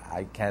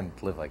 I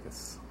can't live like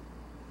this.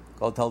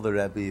 Go tell the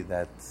Rebbe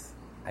that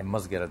I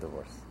must get a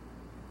divorce.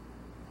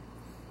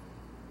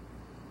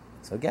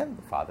 So again,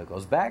 the father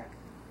goes back,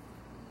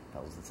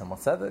 tells the Tzemach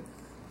Tzedek,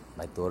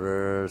 my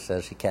daughter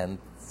says she can't,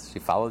 she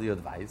followed your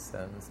advice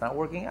and it's not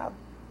working out.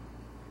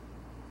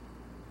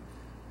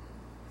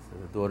 So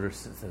the daughter,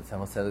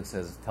 Tzemach Tzedek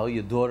says, tell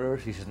your daughter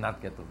she should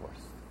not get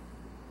divorced.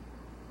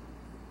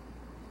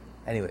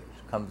 Anyway,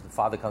 the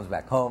father comes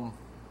back home,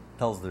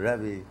 tells the Rebbe,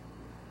 the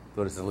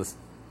daughter says, listen,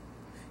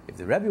 if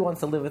the Rebbe wants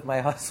to live with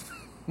my husband,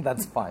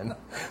 that's fine.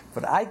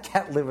 But I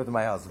can't live with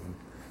my husband.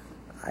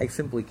 I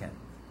simply can't.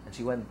 And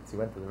she went to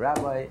the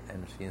rabbi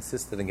and she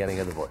insisted on getting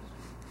a divorce.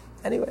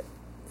 Anyway,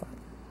 fine.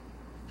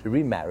 She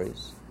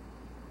remarries.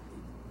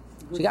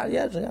 She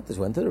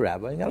went to the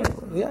rabbi and got a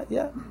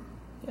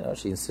divorce.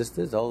 She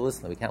insisted, oh,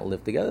 listen, we can't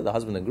live together. The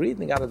husband agreed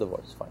and they got a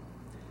divorce. Fine.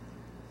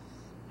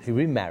 She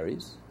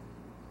remarries.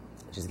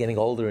 She's getting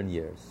older in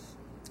years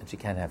and she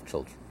can't have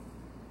children.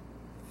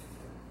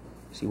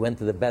 She went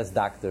to the best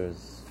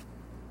doctors.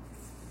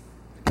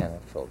 She can't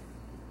have children.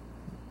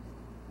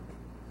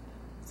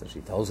 So she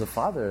tells her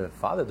father,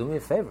 do me a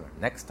favor.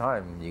 Next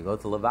time you go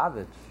to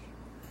Lubavitch,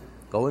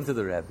 go into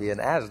the Rebbe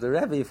and ask the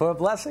Rebbe for a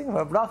blessing,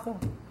 for a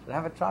bracha. Should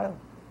have a child.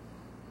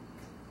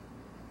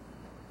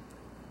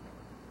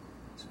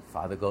 So the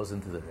father goes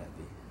into the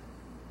Rebbe.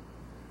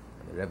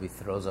 And the Rebbe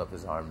throws up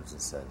his arms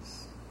and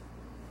says,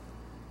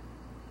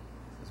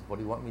 what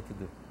do you want me to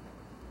do?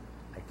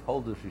 I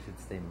told her she should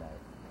stay married.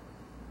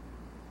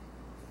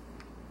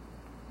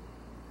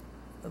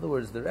 In other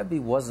words, the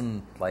Rebbe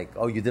wasn't like,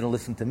 oh, you didn't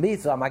listen to me,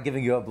 so I'm not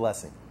giving you a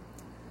blessing.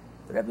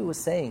 The Rebbe was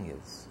saying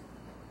is,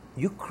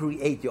 you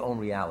create your own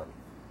reality.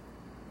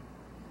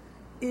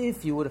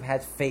 If you would have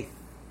had faith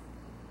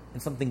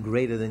in something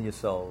greater than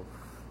yourself,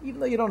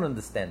 even though you don't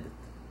understand it,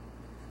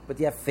 but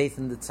you have faith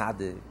in the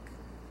tzaddik,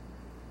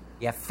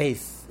 you have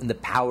faith in the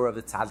power of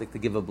the tzaddik to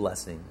give a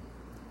blessing,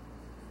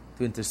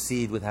 to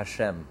intercede with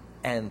Hashem,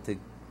 and to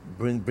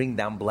bring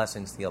down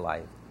blessings to your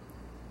life.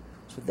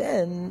 So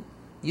then,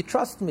 you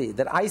trust me,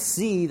 that I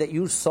see that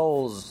your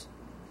souls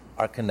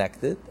are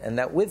connected, and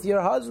that with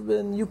your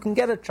husband you can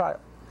get a child.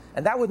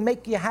 And that would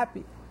make you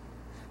happy.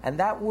 And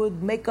that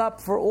would make up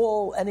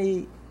for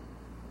anything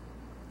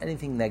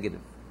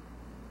negative.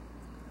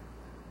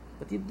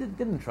 But you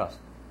didn't trust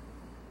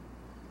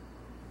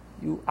me.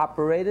 You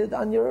operated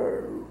on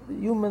your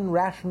human,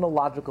 rational,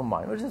 logical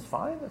mind, which is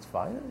fine. That's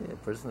fine. A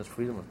person has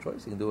freedom of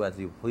choice. You can do as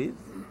you please.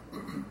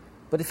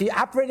 But if you're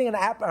operating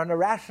on a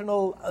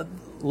rational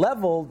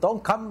level,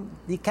 don't come.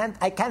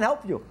 I can't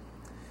help you.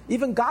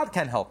 Even God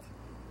can't help you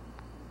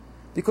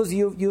because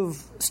you've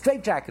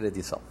straitjacketed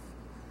yourself.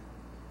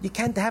 You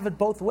can't have it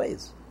both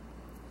ways.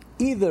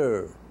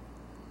 Either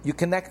you're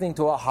connecting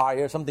to a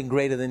higher, something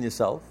greater than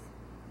yourself,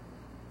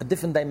 a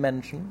different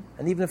dimension,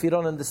 and even if you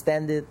don't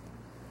understand it,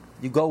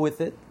 you go with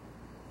it,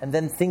 and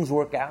then things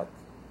work out.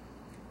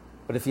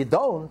 But if you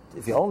don't,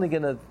 if you're only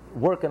going to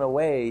work in a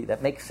way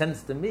that makes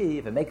sense to me,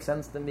 if it makes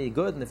sense to me,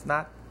 good, and if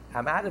not,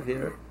 I'm out of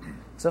here.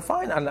 So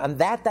fine, on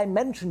that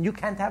dimension, you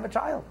can't have a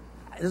child.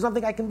 There's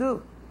nothing I can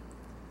do.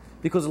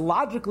 Because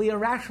logically and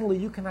rationally,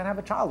 you cannot have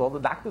a child. All the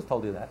doctors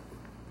told you that.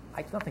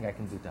 There's nothing I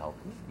can do to help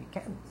you. You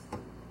can't.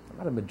 I'm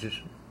not a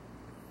magician.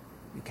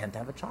 You can't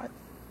have a child.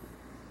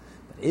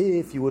 But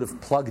if you would have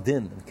plugged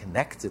in and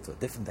connected to a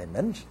different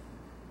dimension,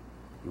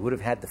 you would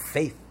have had the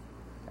faith,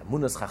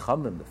 Emunas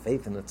Chachamim, the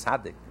faith in the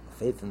tzaddik, the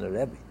faith in the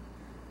Rebbe.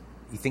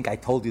 You think I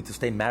told you to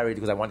stay married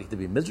because I want you to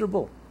be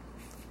miserable?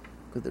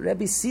 Because the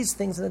Rebbe sees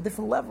things on a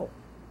different level.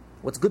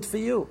 What's good for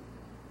you?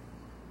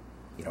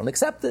 You don't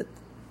accept it.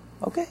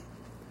 Okay.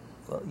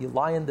 Well, you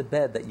lie in the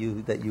bed that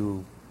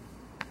you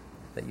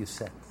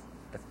set.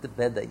 That's the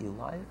bed that you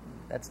lie in.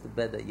 That's the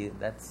bed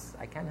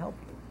I can't help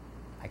you.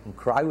 I can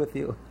cry with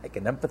you. I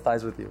can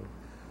empathize with you.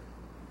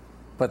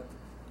 But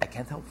I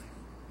can't help you.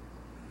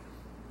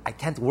 I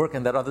can't work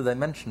in that other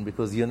dimension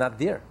because you're not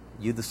there.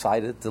 You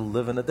decided to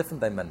live in a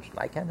different dimension.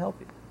 I can't help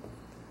you.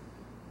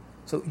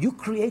 So you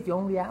create your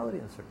own reality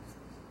in certain sense.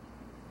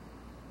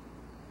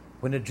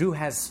 When a Jew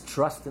has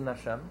trust in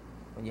Hashem,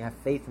 when you have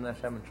faith in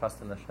Hashem and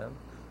trust in Hashem,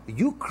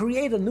 you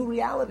create a new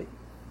reality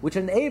which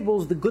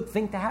enables the good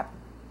thing to happen,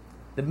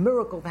 the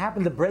miracle to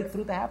happen, the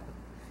breakthrough to happen.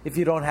 If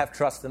you don't have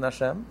trust in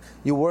Hashem,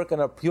 you work in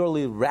a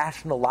purely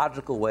rational,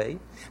 logical way.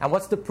 And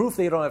what's the proof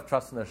that you don't have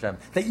trust in Hashem?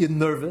 That you're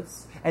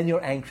nervous and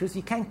you're anxious.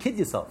 You can't kid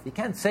yourself. You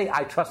can't say,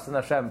 I trust in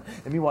Hashem,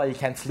 and meanwhile you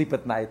can't sleep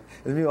at night,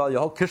 and meanwhile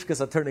your whole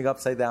kishkas are turning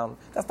upside down.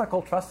 That's not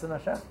called trust in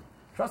Hashem.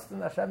 Trust in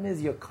Hashem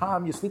is you're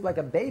calm, you sleep like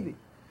a baby.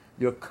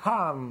 You're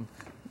calm,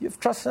 you have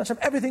trust in Hashem,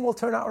 everything will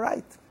turn out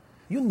right.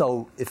 You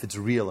know if it's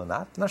real or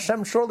not, and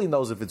Hashem surely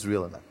knows if it's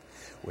real or not.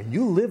 When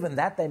you live in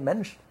that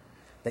dimension,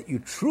 that you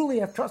truly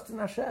have trust in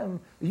Hashem,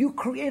 you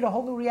create a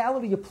whole new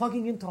reality. You're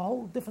plugging into a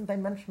whole different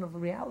dimension of a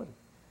reality.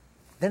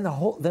 Then a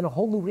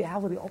whole new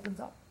reality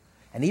opens up.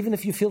 And even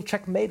if you feel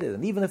checkmated,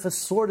 and even if a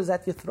sword is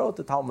at your throat,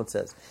 the Talmud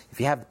says, if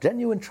you have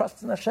genuine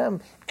trust in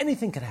Hashem,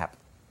 anything can happen.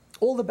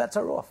 All the bets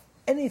are off.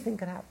 Anything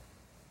can happen.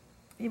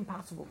 The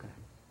impossible can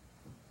happen.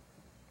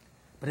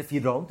 But if you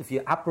don't, if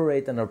you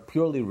operate on a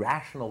purely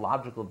rational,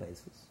 logical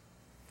basis,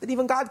 then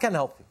even God can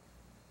help you.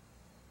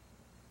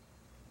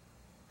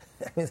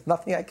 I mean, there's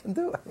nothing I can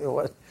do. I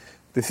mean,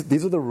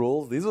 these are the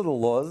rules. These are the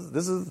laws.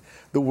 This is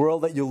the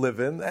world that you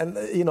live in, and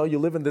you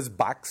live in this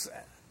box.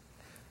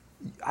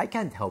 I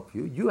can't help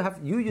you.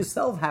 You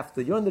yourself have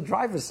to. You're in the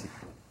driver's seat.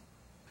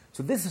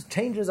 So this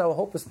changes our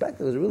whole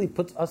perspective. It really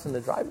puts us in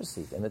the driver's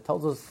seat, and it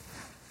tells us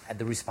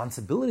the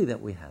responsibility that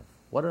we have.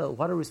 What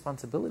a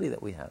responsibility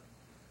that we have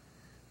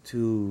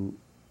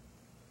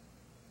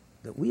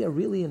that we are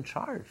really in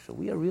charge. That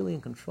we are really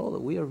in control.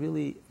 That we are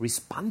really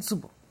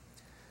responsible.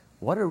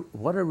 What a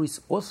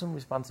awesome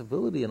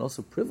responsibility and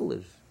also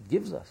privilege it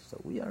gives us.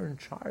 So we are in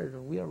charge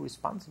and we are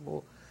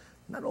responsible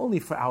not only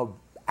for our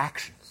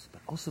actions,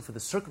 but also for the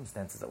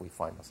circumstances that we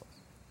find ourselves.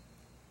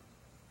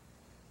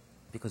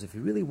 Because if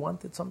you really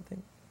wanted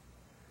something,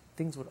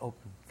 things would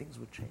open, things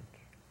would change.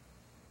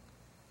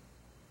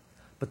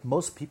 But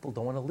most people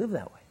don't want to live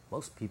that way.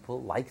 Most people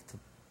like to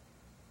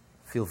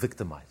feel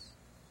victimized,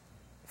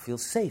 feel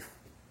safe.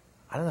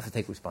 I don't have to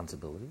take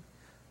responsibility.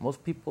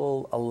 Most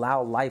people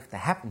allow life to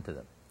happen to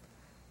them.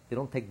 They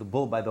don't take the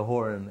bull by the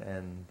horn,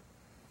 and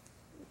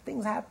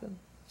things happen.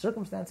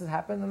 Circumstances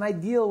happen, and I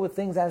deal with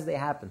things as they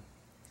happen.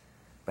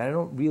 But I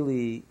don't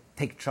really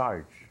take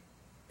charge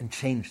and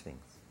change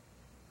things.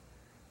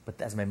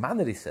 But as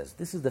Maimonides says,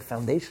 this is the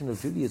foundation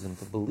of Judaism,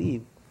 to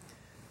believe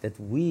that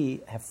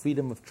we have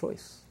freedom of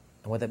choice.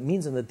 And what that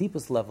means on the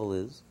deepest level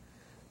is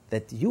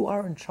that you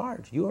are in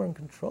charge, you are in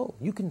control,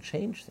 you can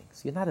change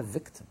things. You're not a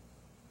victim.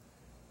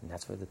 And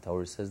that's why the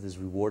Torah says there's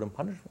reward and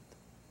punishment.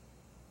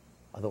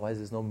 Otherwise,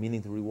 there's no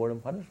meaning to reward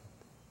and punishment.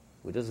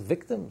 We're just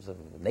victims of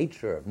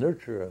nature, of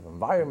nurture, of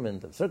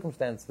environment, of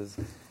circumstances.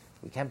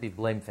 We can't be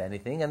blamed for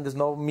anything, and there's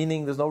no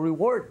meaning, there's no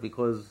reward,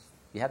 because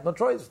you had no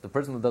choice. The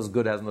person who does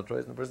good has no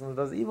choice, and the person who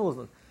does evil has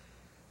no choice.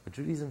 But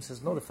Judaism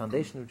says, no, the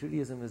foundation of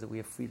Judaism is that we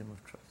have freedom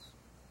of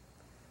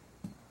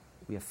choice.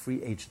 We have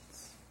free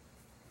agents.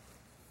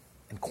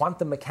 And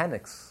quantum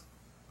mechanics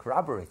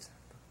corroborates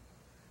that.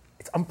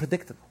 It's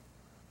unpredictable.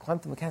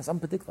 Quantum mechanics is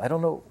unpredictable. I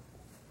don't know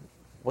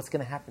what's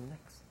going to happen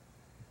next.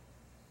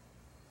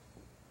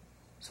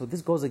 So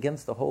this goes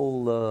against the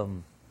whole...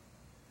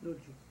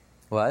 Logic.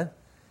 What?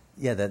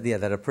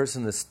 That a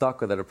person is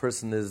stuck, or that a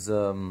person is...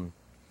 a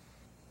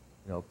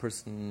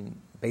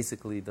person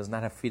basically does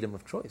not have freedom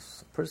of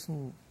choice. A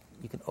person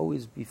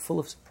be full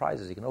of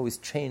surprises. You can always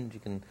change. You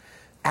can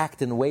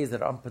act in ways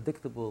that are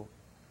unpredictable.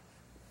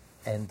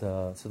 And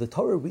so the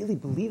Torah really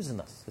believes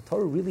in us. The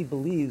Torah really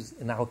believes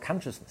in our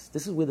consciousness.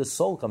 This is where the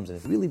soul comes in.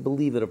 It really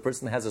believes that a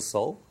person has a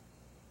soul.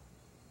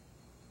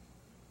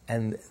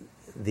 And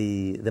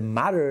the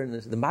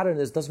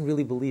modernist doesn't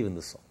really believe in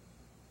the soul.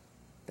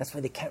 That's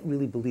why they can't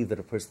really believe that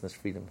a person has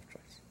freedom of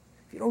choice.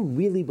 If you don't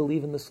really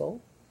believe in the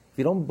soul, if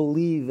you don't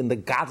believe in the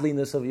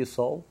godliness of your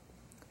soul,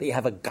 that you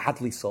have a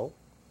godly soul,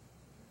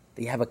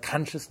 that you have a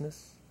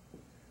consciousness,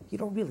 you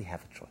don't really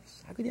have a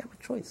choice. How could you have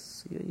a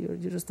choice?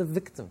 You're just a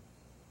victim.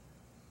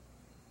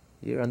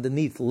 You're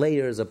underneath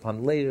layers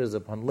upon layers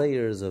upon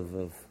layers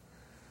of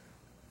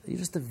you're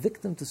just a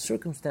victim to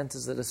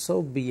circumstances that are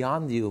so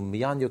beyond you,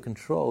 beyond your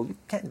control. You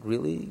can't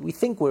really, we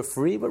think we're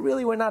free, but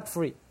really we're not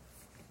free.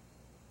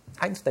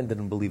 Einstein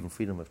didn't believe in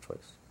freedom of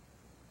choice.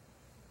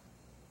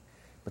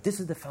 But this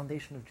is the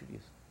foundation of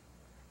Judaism.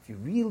 If you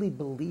really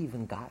believe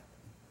in God,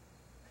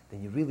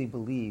 then you really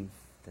believe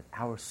that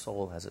our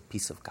soul has a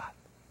piece of God.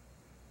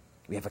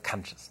 We have a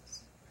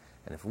consciousness.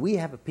 And if we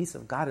have a piece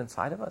of God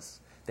inside of us,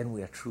 then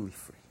we are truly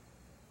free.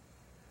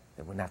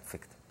 Then we're not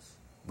victims.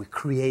 We're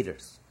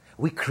creators.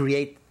 We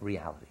create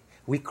reality.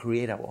 We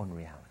create our own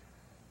reality.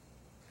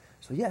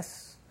 So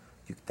yes,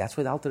 that's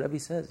what Alter Rebbe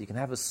says. You can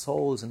have a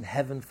soul who's in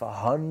heaven for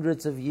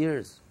hundreds of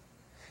years.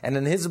 And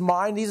in his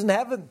mind, he's in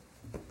heaven.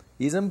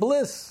 He's in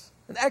bliss,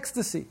 in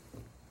ecstasy.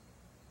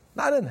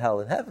 Not in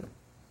hell, in heaven.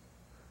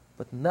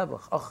 But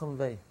Nebuch,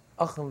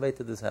 Achem Vei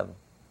to this heaven.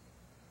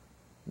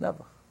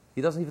 Nebuch.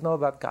 He doesn't even know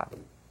about God.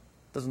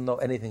 Doesn't know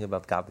anything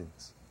about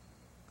godliness.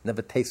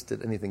 Never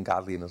tasted anything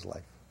godly in his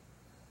life.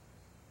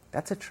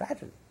 That's a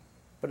tragedy.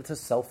 But it's a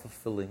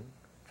self-fulfilling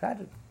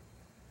tragedy,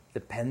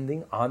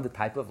 depending on the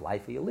type of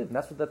life you live. And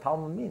that's what the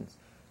Talmud means.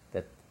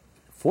 That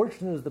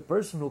fortunate is the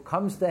person who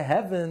comes to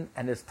heaven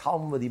and his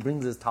Talmud, he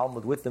brings his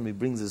Talmud with him, he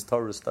brings his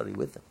Torah study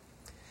with him.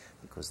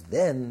 Because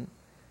then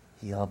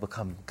he'll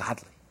become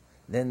godly.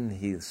 Then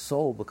his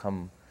soul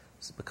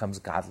becomes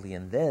godly,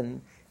 and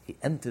then he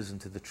enters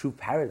into the true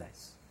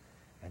paradise.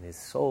 And his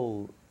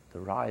soul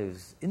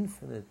derives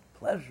infinite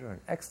pleasure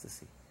and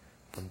ecstasy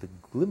from the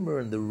glimmer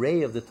and the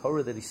ray of the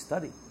Torah that he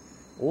studied.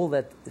 All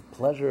that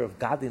pleasure of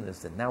godliness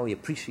that now he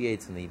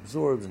appreciates and he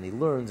absorbs and he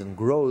learns and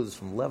grows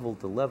from level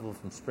to level,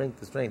 from strength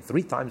to strength,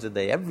 3 times a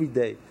day, every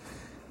day.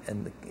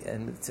 And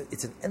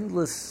it's an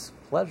endless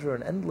pleasure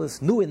and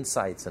endless new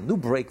insights and new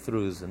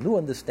breakthroughs and new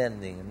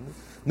understanding and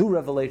new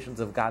revelations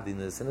of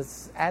godliness, and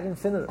it's ad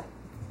infinitum.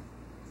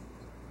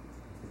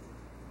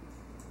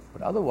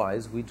 But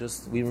otherwise,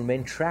 we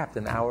remain trapped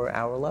in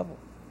our level.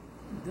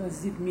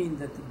 Does it mean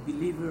that a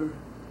believer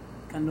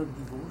cannot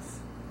divorce?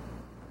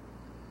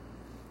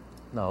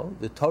 No,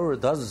 the Torah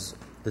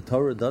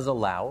does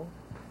allow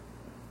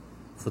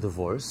for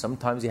divorce.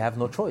 Sometimes you have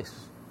no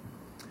choice.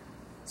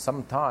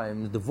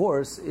 Sometimes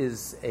divorce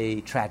is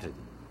a tragedy.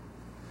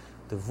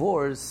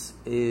 Divorce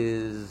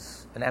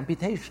is an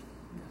amputation.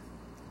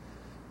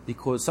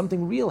 Because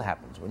something real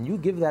happens. When you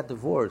give that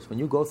divorce, when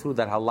you go through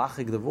that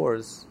halachic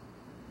divorce,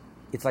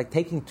 it's like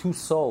taking 2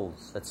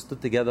 souls that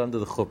stood together under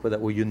the chuppah, that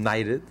were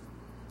united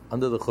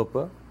under the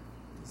chuppah,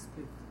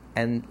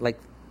 and like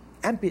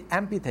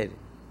amputating,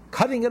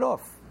 cutting it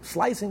off,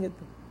 slicing it.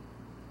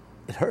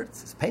 It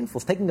hurts, it's painful.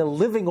 It's taking a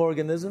living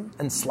organism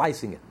and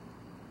slicing it.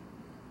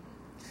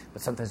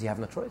 But sometimes you have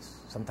no choice.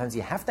 Sometimes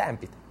you have to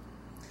amputate.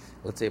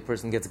 Let's say a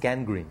person gets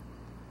gangrene.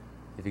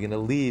 If you're going to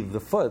leave the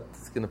foot,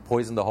 it's going to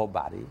poison the whole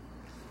body.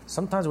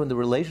 Sometimes when the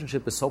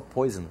relationship is so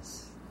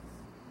poisonous,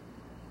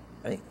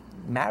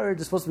 marriage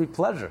is supposed to be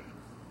pleasure.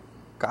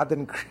 God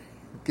didn't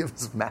give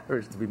us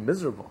marriage to be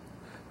miserable.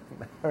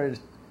 Marriage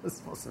is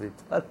supposed to be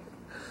pleasure.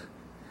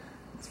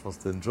 It's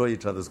supposed to enjoy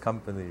each other's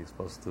company. It's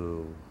supposed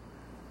to...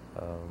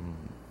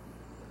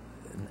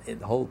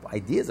 the whole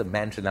idea is a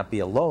man should not be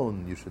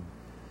alone. You should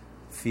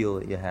feel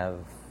that you have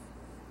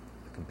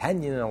a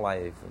companion in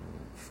life, and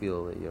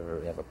feel that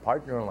you have a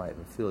partner in life,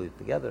 and feel you're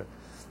together.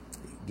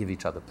 Give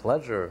each other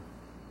pleasure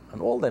on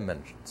all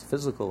dimensions,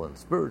 physical and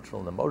spiritual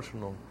and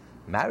emotional.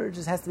 Marriage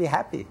just has to be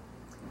happy.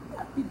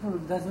 Yeah, people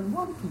doesn't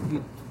want to be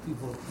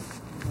people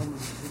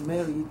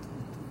married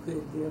to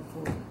get there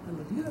for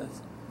 100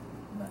 years.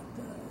 But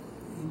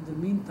in the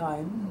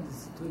meantime, the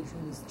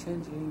situation is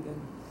changing,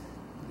 and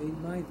there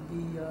might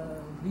be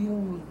a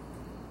real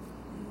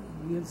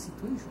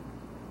situation.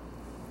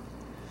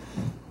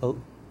 Well,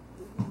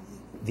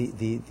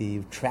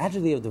 the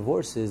tragedy of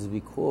divorce is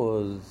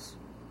because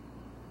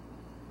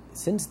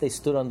since they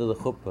stood under the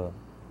chuppah,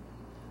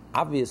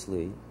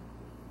 obviously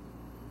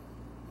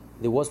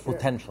there was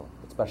potential.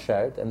 It's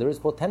bashert, and there is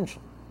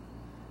potential.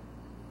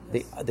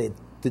 Yes.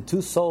 The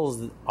 2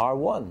 souls are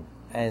one,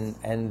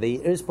 and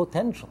there is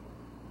potential.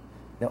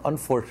 Now,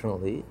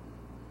 unfortunately,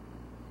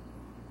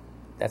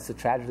 that's the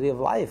tragedy of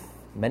life.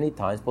 Many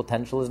times,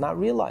 potential is not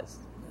realized.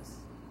 Yes.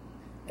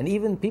 And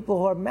even people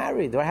who are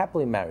married, they're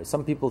happily married.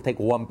 Some people take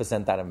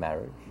 1% out of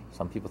marriage.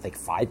 Some people take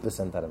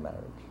 5% out of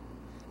marriage.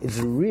 It's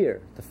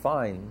rare to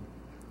find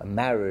a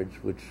marriage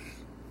which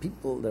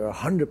people, they're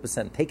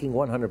 100%, taking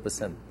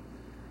 100%.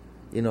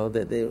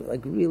 That they're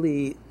like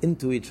really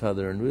into each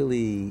other and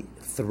really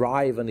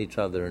thrive on each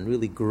other and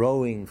really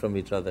growing from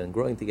each other and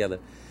growing together.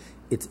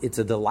 It's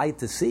a delight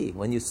to see.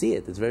 When you see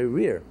it, it's very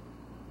rare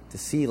to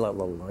see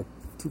like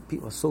two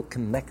people so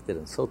connected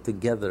and so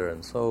together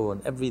and so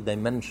in every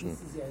dimension.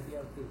 This is the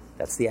ideal case.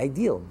 That's the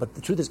ideal. But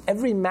the truth is,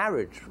 every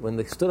marriage, when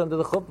they stood under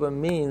the chuppah,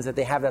 means that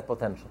they have that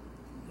potential.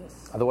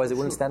 Yes. Otherwise, they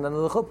wouldn't stand under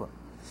the chuppah.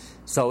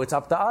 So it's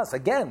up to us.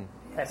 Again,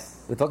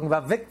 Yes. we're talking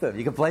about victim.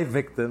 You can play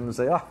victim and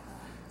say, oh,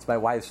 it's my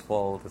wife's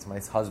fault, it's my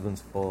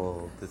husband's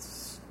fault,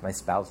 it's my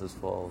spouse's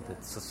fault,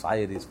 it's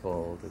society's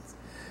fault.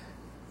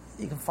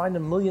 You can find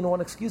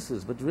 1,000,001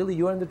 excuses, but really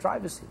you're in the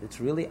driver's seat. It's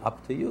really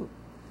up to you.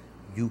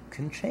 You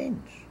can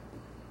change.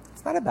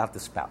 It's not about the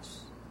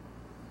spouse.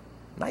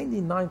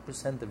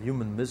 99% of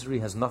human misery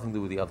has nothing to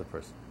do with the other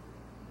person.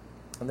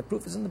 And the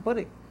proof is in the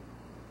pudding.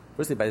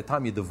 Firstly, by the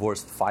time you're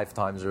divorced 5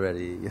 times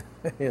already,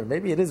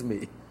 maybe it is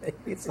me.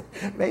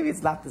 Maybe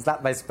it's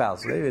not my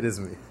spouse. Maybe it is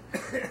me.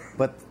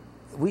 But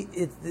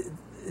it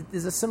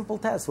is a simple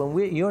test.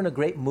 When you're in a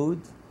great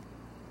mood,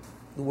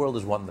 the world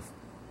is wonderful.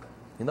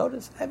 You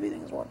notice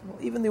everything is wonderful.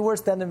 Even the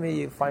worst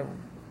enemy, you find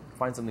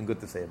something good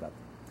to say about them.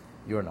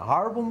 You're in a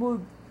horrible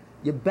mood,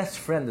 your best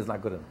friend is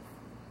not good enough.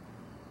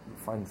 You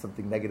find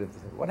something negative to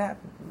say. What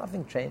happened?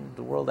 Nothing changed.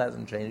 The world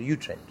hasn't changed. You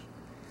changed.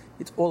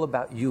 It's all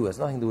about you. It has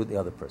nothing to do with the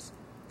other person.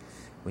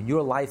 When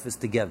your life is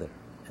together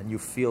and you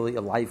feel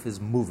your life is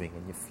moving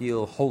and you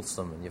feel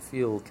wholesome and you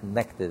feel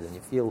connected and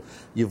you feel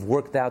you've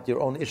worked out your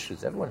own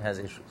issues. Everyone has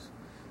issues.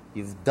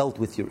 You've dealt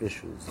with your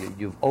issues.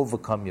 You've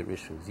overcome your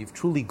issues. You've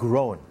truly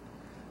grown.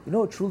 You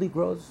know what truly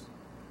grows?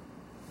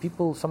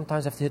 People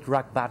sometimes have to hit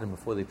rock bottom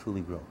before they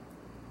truly grow.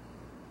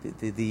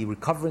 The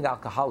recovering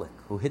alcoholic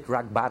who hit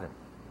rock bottom,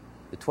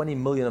 the 20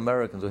 million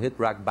Americans who hit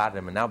rock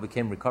bottom and now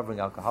became recovering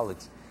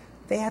alcoholics,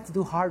 they had to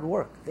do hard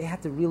work. They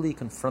had to really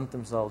confront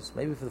themselves,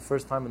 maybe for the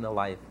first time in their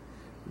life,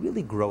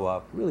 really grow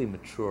up, really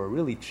mature,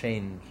 really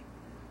change.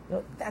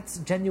 That's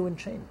genuine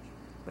change.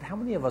 But how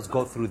many of us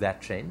go through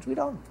that change? We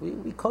don't.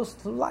 We coast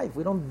through life.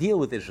 We don't deal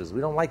with issues.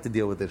 We don't like to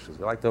deal with issues.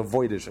 We like to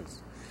avoid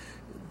issues.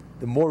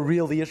 The more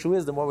real the issue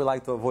is, the more we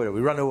like to avoid it.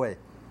 We run away.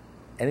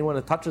 Anyone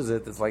who touches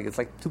it, it's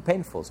like too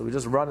painful. So we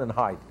just run and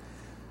hide.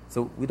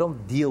 So we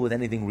don't deal with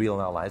anything real in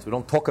our lives. We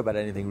don't talk about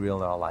anything real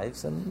in our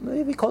lives, and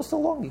we coast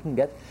along.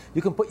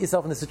 You can put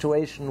yourself in a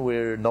situation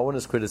where no one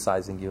is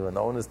criticizing you and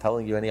no one is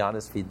telling you any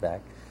honest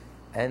feedback,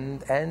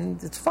 and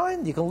it's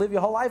fine. You can live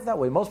your whole life that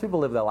way. Most people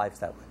live their lives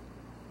that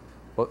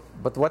way.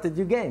 But what did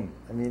you gain?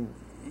 I mean,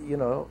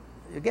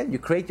 again, you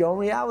create your own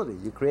reality.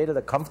 You created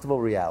a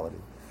comfortable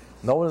reality.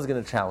 No one is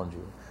going to challenge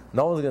you.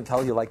 No one is going to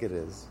tell you like it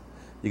is.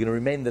 You're going to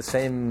remain the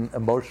same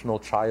emotional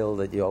child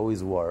that you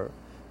always were.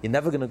 You're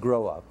never going to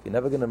grow up. You're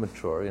never going to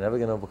mature. You're never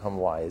going to become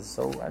wise.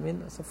 So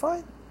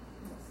fine.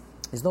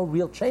 There's no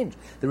real change.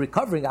 The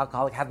recovering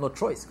alcoholic had no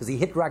choice because he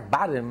hit rock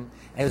bottom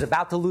and he was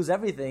about to lose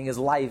everything, his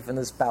life and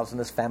his spouse and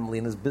his family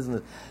and his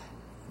business,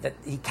 that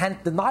he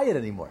can't deny it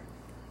anymore.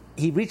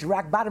 He reached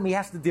rock bottom, he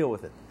has to deal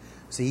with it.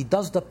 So he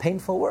does the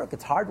painful work.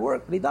 It's hard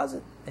work, but he does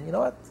it. And you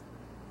know what?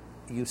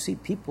 You see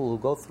people who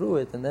go through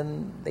it and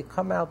then they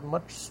come out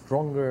much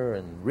stronger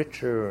and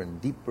richer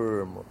and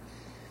deeper and more,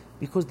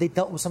 because they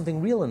dealt with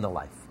something real in their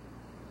life.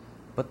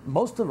 But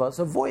most of us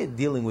avoid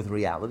dealing with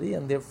reality,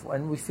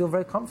 and we feel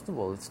very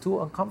comfortable. It's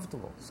too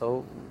uncomfortable,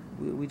 so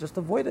we just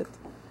avoid it,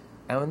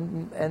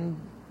 and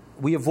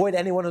we avoid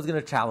anyone who's going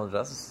to challenge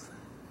us,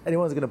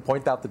 anyone who's going to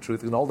point out the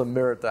truth, who's going to hold a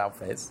mirror to our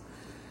face,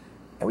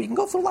 and we can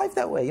go through life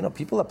that way.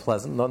 People are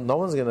pleasant. No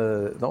one's going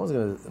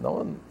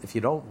to. If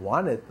you don't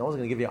want it, no one's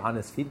going to give you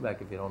honest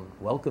feedback if you don't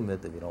welcome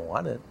it. If you don't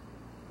want it,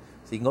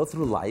 so you can go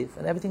through life,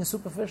 and everything is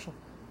superficial.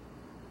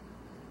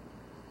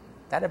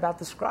 That about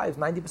describes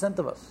 90%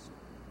 of us.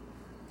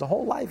 The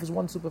whole life is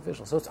one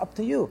superficial. So it's up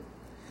to you.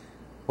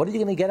 What are you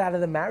going to get out of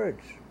the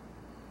marriage?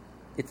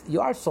 You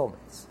are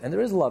soulmates, and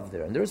there is love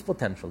there, and there is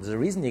potential. There's a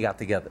reason you got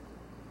together.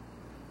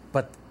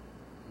 But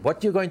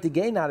what you're going to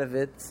gain out of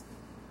it,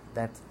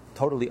 that's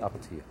totally up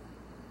to you.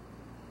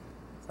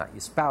 It's not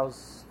your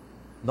spouse.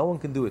 No one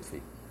can do it for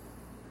you.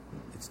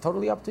 It's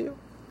totally up to you.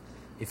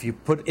 If you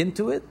put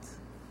into it,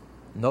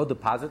 no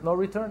deposit, no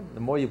return. The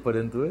more you put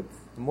into it,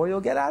 the more you'll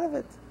get out of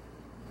it.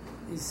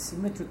 It's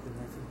symmetrical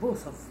in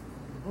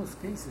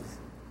both cases.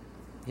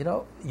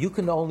 You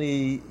can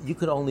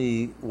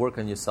only work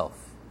on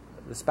yourself.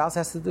 The spouse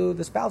has to do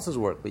the spouse's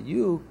work, but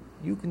you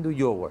can do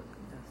your work.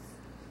 Yes.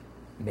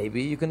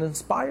 Maybe you can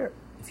inspire.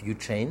 If you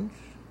change,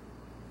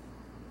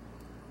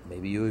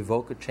 maybe you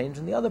evoke a change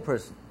in the other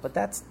person. But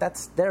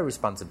that's their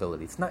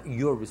responsibility. It's not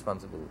your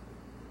responsibility.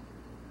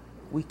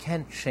 We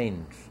can't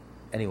change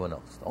anyone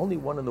else. The only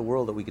one in the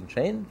world that we can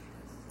change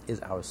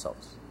is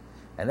ourselves.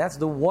 And that's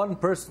the one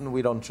person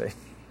we don't change.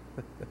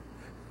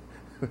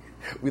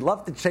 We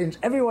love to change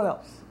everyone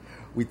else.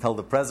 We tell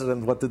the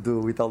president what to do.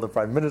 We tell the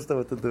prime minister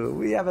what to do.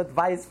 We have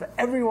advice for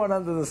everyone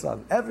under the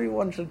sun.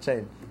 Everyone should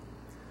change.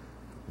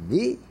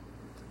 Me?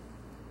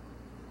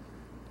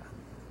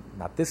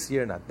 Not this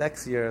year, not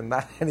next year,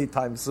 not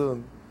anytime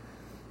soon.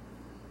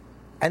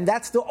 And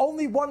that's the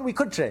only one we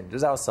could change,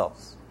 is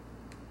ourselves.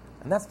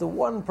 And that's the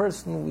one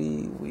person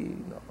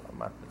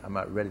I'm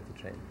not ready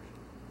to change.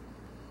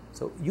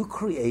 So you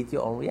create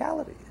your own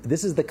reality.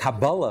 This is the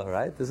Kabbalah,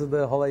 right? This is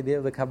the whole idea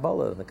of the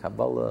Kabbalah. The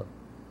Kabbalah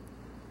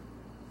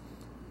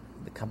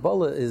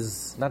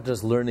is not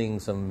just learning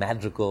some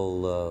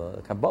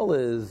magical... Kabbalah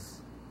is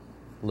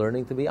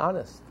learning to be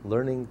honest,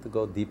 learning to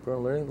go deeper,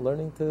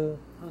 learning to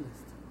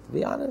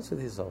be honest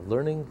with yourself,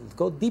 learning to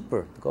go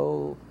deeper,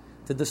 to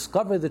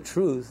discover the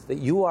truth that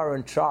you are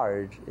in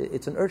charge.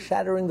 It's an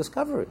earth-shattering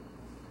discovery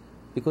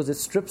because it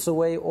strips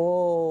away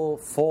all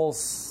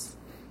false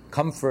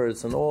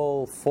comforts and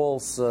all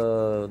false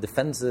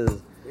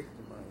defenses.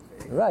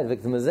 Right,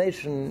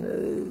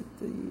 victimization.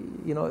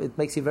 It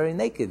makes you very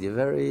naked.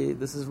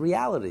 This is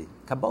reality.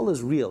 Kabbalah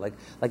is real. Like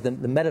the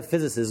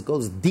metaphysicist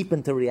goes deep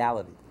into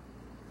reality.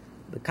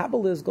 The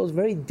Kabbalist goes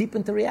very deep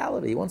into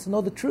reality. He wants to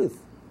know the truth.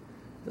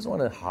 He doesn't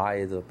want to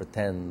hide or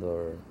pretend,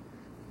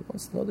 he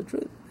wants to know the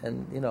truth.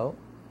 And,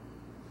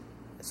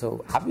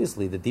 so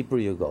obviously the deeper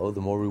you go, the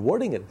more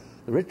rewarding it is,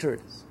 the richer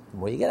it is, the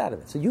more you get out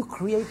of it. So you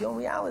create your own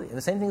reality. And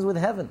the same thing is with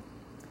heaven.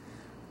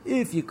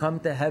 If you come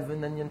to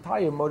heaven and your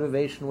entire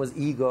motivation was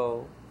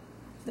ego,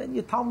 then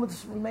your Talmud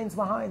remains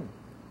behind.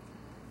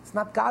 It's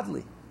not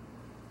godly.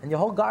 And your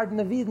whole Garden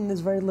of Eden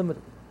is very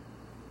limited.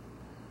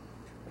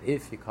 But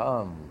if you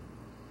come,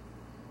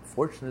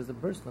 fortunate is the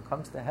person who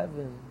comes to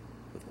heaven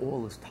with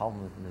all his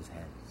Talmud in his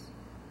hands,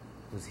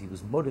 because he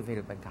was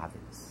motivated by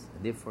godliness,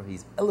 and therefore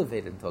he's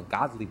elevated into a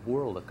godly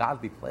world, a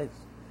godly place.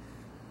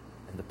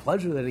 And the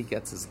pleasure that he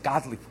gets is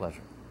godly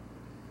pleasure.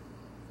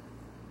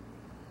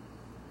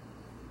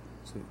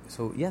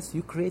 So yes,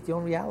 you create your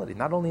own reality,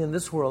 not only in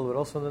this world, but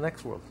also in the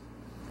next world.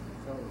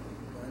 So,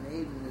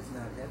 Eden is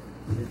not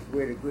heaven. It's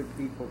where the good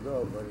people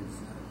go, but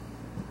it's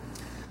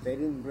not. They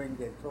didn't bring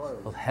their Torah.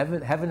 Well,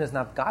 heaven is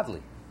not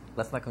godly.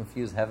 Let's not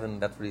confuse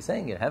heaven. That's what he's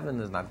saying here. Heaven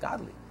is not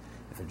godly.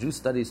 If a Jew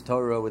studies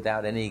Torah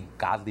without any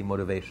godly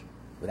motivation,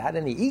 without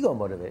any ego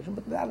motivation,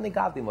 but without any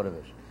godly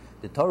motivation,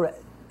 the Torah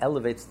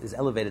is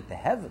elevated to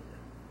heaven,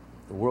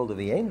 the world of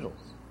the angels,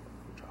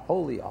 which are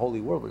holy, a holy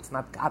world, but it's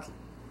not godly.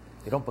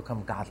 They don't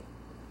become godly.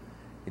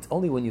 It's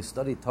only when you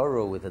study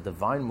Torah with a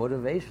divine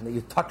motivation that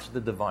you touch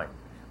the divine.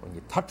 When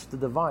you touch the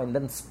divine,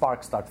 then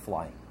sparks start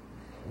flying.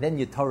 And then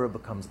your Torah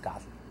becomes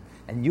godly.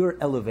 And you're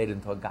elevated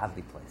into a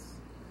godly place.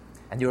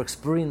 And your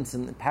experience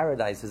in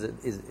paradise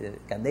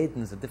Gan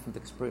Eden is a different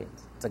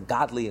experience. It's a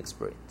godly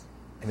experience.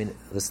 I mean,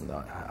 listen,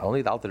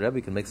 only the Alter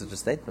Rebbe can make such a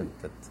statement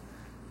that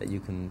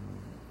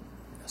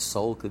a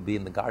soul could be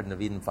in the Garden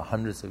of Eden for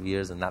hundreds of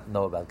years and not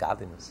know about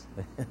godliness.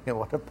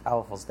 What a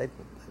powerful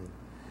statement. I mean,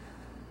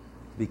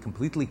 be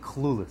completely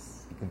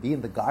clueless. You can be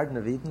in the Garden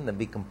of Eden and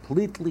be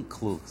completely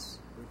clueless.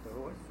 With the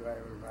horse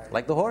driver riding.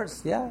 Like the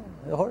horse, yeah,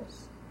 the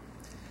horse.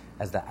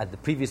 As the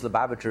previous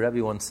Lubavitcher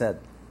Rebbe once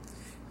said,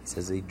 he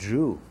says, a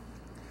Jew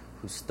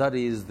who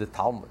studies the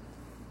Talmud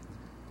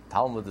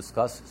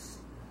discusses,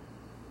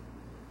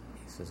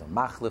 he says, a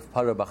machlif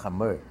para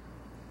b'chamer,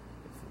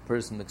 if a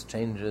person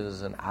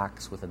exchanges an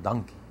axe with a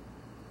donkey,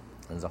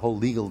 and there's a whole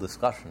legal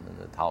discussion in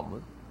the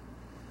Talmud,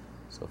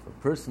 so if a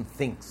person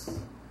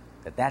thinks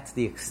that that's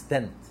the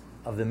extent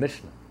of the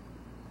Mishnah,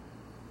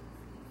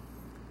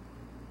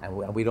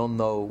 and we don't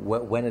know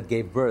when it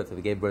gave birth, if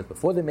it gave birth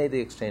before they made the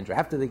exchange or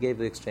after they gave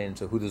the exchange,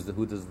 so who does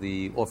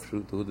the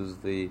offshoot, who does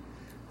the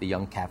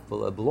young calf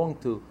belong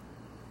to?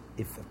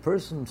 If a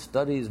person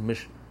studies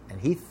Mishnah and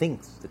he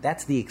thinks that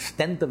that's the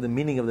extent of the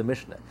meaning of the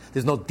Mishnah,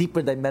 there's no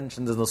deeper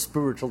dimension, there's no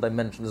spiritual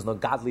dimension, there's no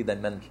godly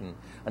dimension.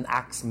 An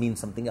axe means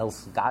something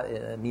else,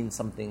 means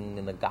something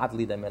in a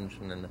godly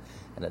dimension,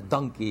 and a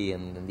donkey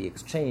and the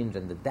exchange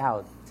and the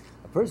doubt.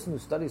 A person who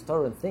studies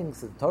Torah and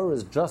thinks that Torah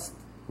is just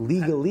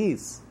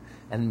legalese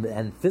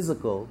and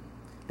physical,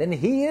 then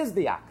he is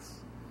the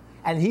ox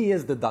and he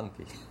is the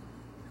donkey.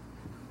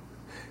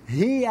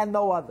 He and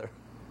no other.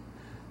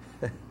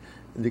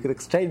 You could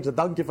exchange the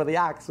donkey for the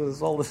axe,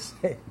 it's all the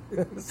same.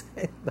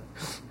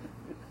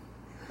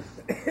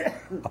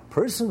 A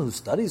person who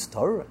studies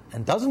Torah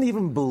and doesn't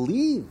even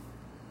believe,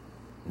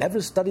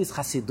 never studies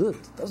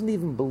Hasidut, doesn't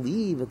even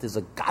believe that there's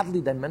a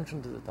godly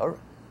dimension to the Torah,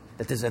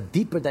 that there's a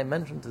deeper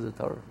dimension to the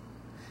Torah.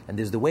 And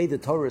there's the way the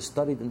Torah is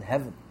studied in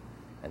heaven,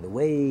 and the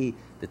way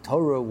the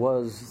Torah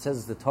was, it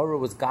says the Torah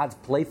was God's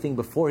plaything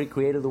before He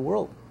created the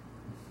world.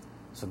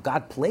 So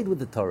God played with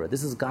the Torah.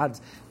 This is God,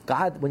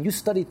 when you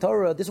study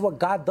Torah, this is what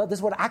God does, this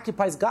is what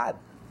occupies God.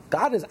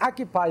 God is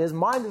occupied, His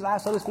mind is,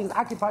 so to speak, is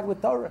occupied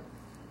with Torah.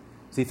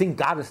 So you think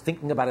God is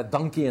thinking about a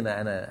donkey and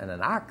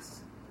an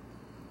ox?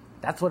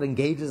 That's what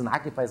engages and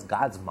occupies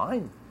God's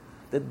mind.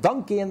 The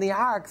donkey and the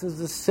ox is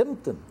a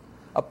symptom,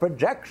 a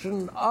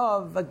projection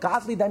of a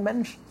godly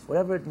dimension,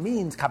 whatever it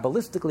means,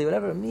 Kabbalistically,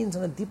 whatever it means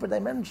in a deeper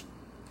dimension.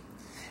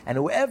 And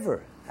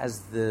whoever,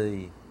 as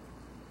I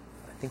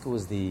think it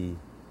was the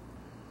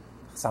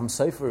Sam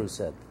Sofer who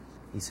said,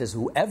 he says,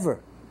 whoever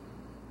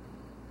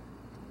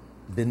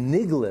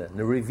benigla, in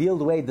a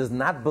revealed way, does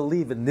not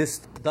believe in this,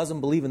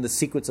 doesn't believe in the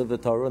secrets of the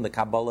Torah and the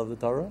Kabbalah of the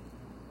Torah,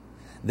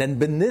 then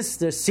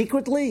benister,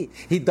 secretly,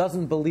 he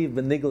doesn't believe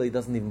benigla, he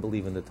doesn't even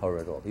believe in the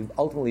Torah at all. He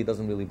ultimately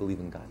doesn't really believe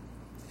in God.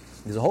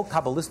 There's a whole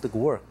Kabbalistic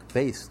work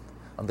based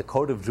on the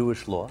code of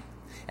Jewish law,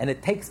 and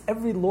it takes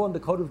every law in the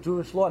code of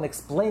Jewish law and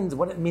explains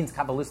what it means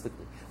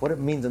Kabbalistically, what it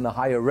means in the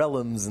higher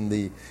realms, in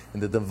the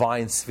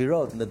divine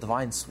sphirot, in the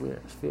divine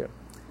sphere.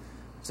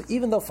 So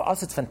even though for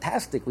us it's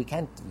fantastic, we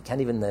can't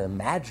even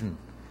imagine.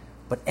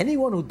 But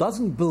anyone who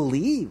doesn't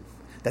believe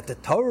that the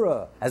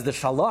Torah, as the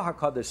Shalach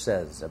HaKadosh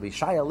says, Rabbi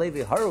Shaya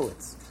Levi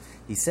Horowitz,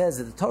 he says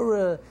that the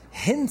Torah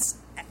hints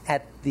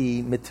at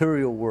the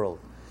material world,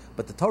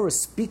 but the Torah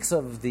speaks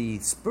of the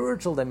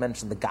spiritual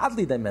dimension, the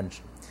godly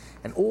dimension,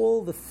 and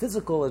all the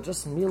physical is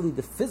just merely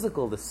the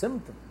physical, the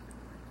symptom.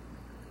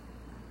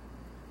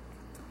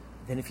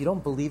 Then if you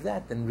don't believe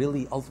that, then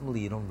really, ultimately,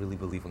 you don't really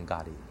believe in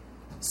God either.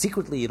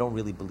 Secretly, you don't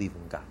really believe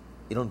in God.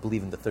 You don't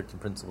believe in the 13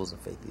 principles of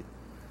faith either.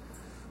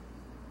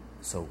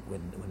 So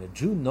when a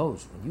Jew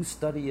knows, when you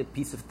study a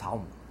piece of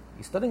Talmud,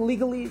 you're studying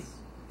legalese,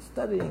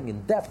 studying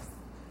in depth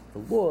the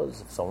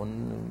laws, if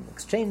someone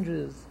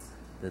exchanges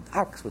the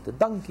ox with the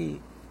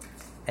donkey,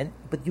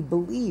 but you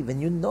believe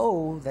and you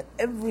know that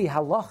every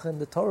halacha in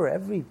the Torah,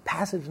 every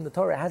passage in the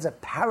Torah has a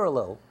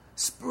parallel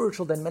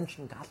spiritual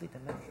dimension, godly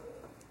dimension.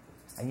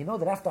 And you know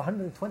that after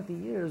 120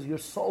 years, your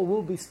soul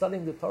will be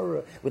studying the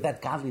Torah with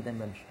that godly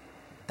dimension.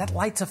 That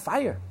lights a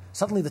fire.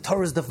 Suddenly the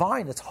Torah is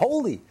divine, it's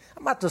holy.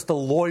 I'm not just a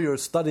lawyer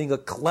studying a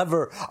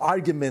clever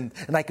argument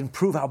and I can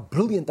prove how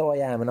brilliant I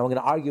am and I'm going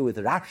to argue with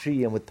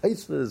Rashi and with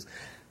Tosfos.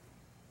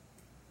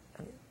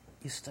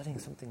 You're studying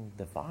something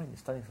divine, you're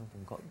studying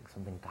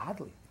something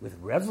godly, with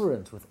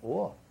reverence, with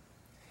awe.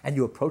 And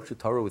you approach the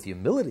Torah with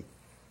humility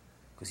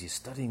because you're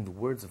studying the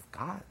words of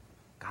God,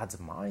 God's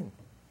mind,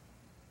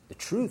 the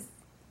truth.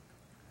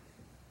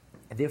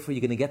 And therefore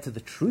you're going to get to the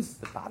truth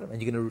at the bottom,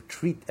 and you're going to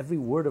treat every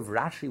word of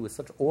Rashi with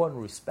such awe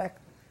and respect,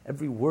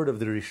 every word of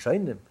the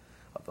Rishonim,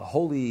 of the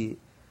holy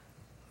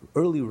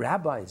early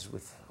rabbis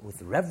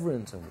with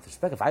reverence and with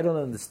respect. If I don't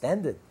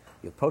understand it,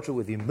 you approach it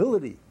with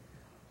humility.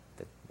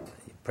 That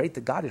you pray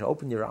to God, you should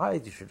open your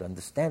eyes, you should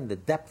understand the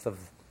depth of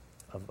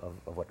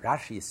what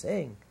Rashi is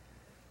saying.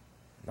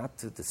 Not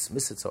to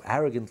dismiss it so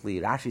arrogantly.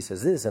 Rashi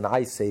says this and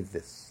I say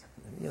this.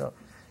 You know,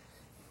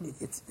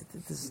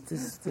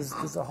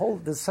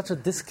 there's such a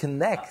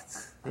disconnect,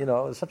 you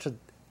know, such an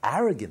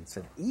arrogance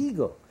and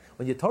ego.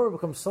 When your Torah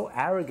becomes so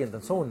arrogant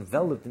and so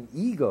enveloped in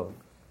ego,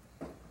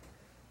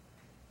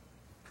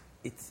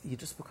 you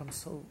just become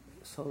so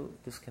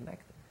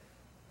disconnected.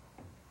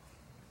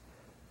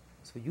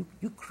 So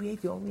you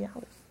create your own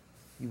reality.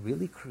 You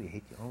really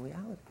create your own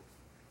reality.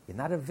 You're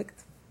not a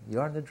victim.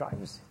 You're in the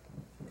driver's seat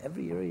in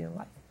every area in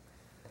life.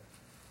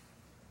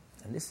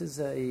 And this is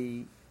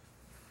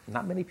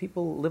not many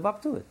people live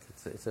up to it.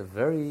 It's a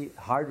very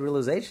hard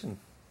realization.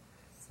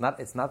 It's not.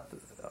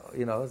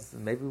 You know.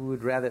 Maybe we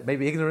would rather.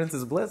 Maybe ignorance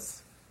is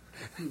bliss.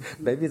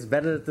 Maybe it's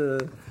better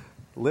to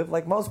live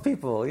like most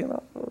people. You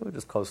know,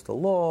 just coast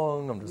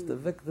along. I'm just a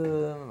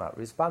victim. I'm not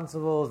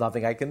responsible. There's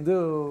nothing I can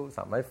do. It's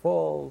not my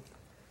fault.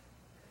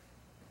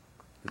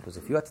 Because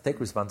if you had to take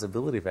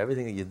responsibility for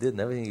everything that you did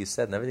and everything you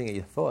said and everything that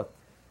you thought,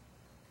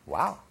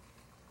 wow,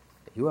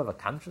 if you have a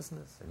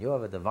consciousness and you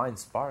have a divine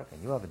spark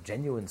and you have a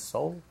genuine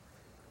soul,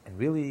 and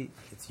really,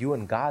 it's you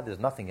and God, there's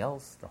nothing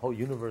else. The whole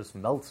universe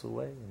melts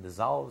away and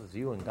dissolves. It's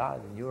you and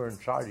God, and you're in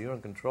charge, you're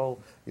in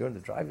control, you're in the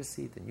driver's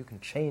seat, and you can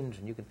change,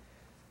 and you can...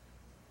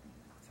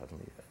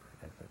 Suddenly,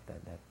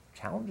 that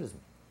challenges me.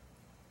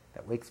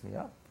 That wakes me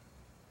up.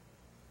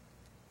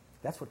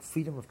 That's what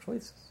freedom of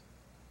choice is.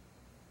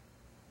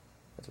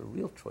 That's what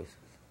real choice is.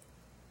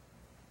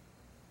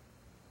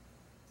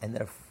 And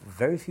there are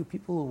very few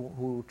people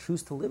who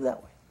choose to live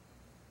that way.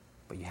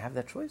 But you have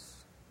that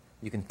choice.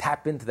 You can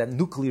tap into that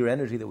nuclear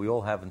energy that we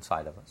all have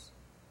inside of us,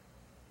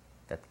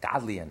 that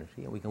godly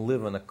energy, and we can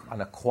live on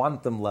a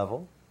quantum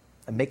level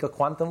and make a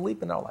quantum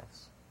leap in our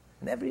lives,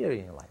 in every area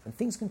in your life. And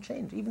things can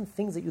change, even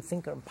things that you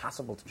think are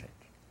impossible to change.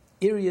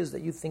 Areas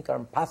that you think are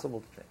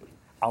impossible to change.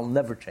 I'll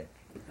never change.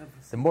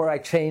 The more I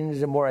change,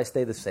 the more I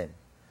stay the same.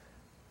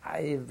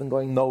 I've been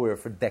going nowhere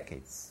for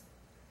decades.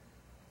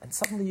 And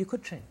suddenly you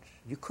could change.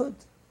 You could.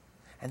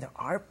 And there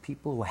are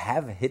people who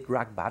have hit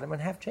rock bottom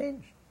and have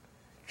changed.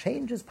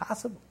 Change is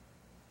possible.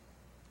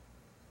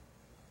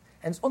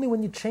 And it's only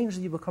when you change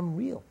that you become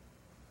real.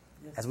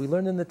 Yes. As we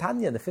learned in the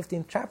Tanya, in the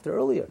 15th chapter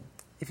earlier.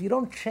 If you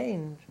don't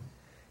change,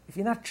 if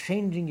you're not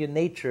changing your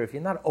nature, if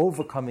you're not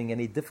overcoming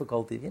any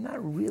difficulty, if you're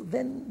not real,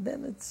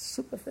 then it's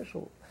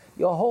superficial.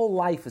 Your whole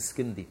life is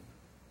skin deep.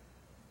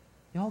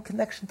 Your whole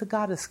connection to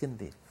God is skin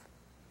deep.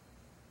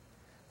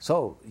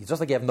 So,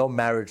 just like you have no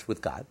marriage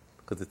with God,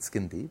 because it's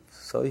skin deep,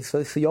 so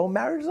your own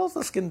marriage is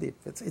also skin deep.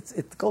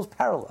 It goes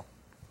parallel.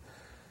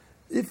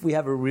 If we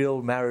have a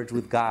real marriage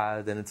with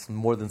God, then it's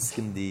more than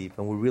skin deep,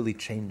 and we're really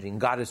changing.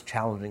 God is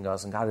challenging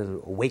us, and God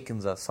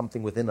awakens us,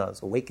 something within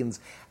us, awakens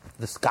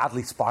this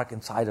godly spark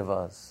inside of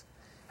us.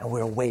 And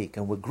we're awake,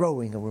 and we're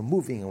growing, and we're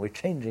moving, and we're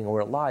changing, and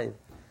we're alive.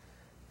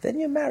 Then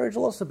your marriage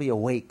will also be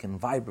awake, and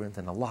vibrant,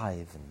 and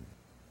alive, and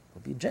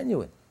will be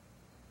genuine.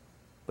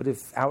 But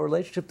if our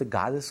relationship to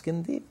God is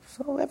skin deep,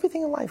 so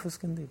everything in life is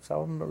skin deep.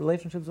 So our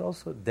relationships are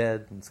also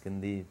dead, and skin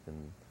deep,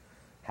 and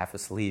half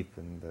asleep,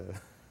 and,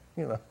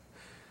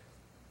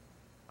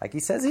 Like he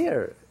says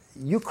here,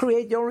 you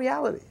create your own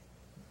reality.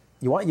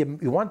 You want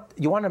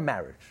a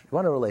marriage. You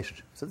want a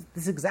relationship. So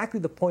this is exactly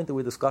the point that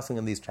we're discussing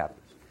in these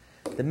chapters.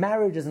 The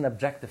marriage is an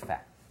objective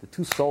fact. The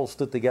two souls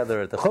stood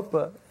together at the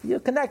chuppah. You're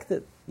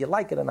connected. You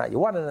like it or not. You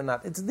want it or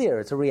not. It's there.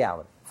 It's a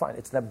reality. Fine.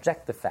 It's an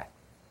objective fact.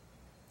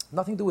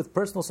 Nothing to do with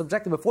personal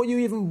subjective. Before you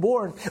were even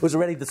born, it was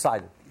already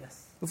decided.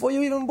 Yes. Before you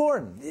were even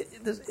born.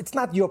 It's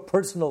not your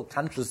personal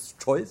conscious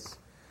choice.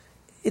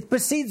 It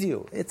precedes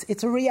you.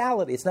 It's a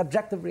reality. It's an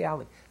objective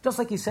reality. Just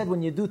like you said,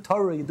 when you do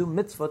Torah, you do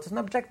mitzvah, it's an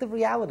objective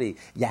reality.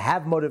 You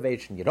have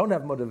motivation. You don't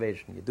have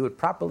motivation. You do it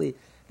properly.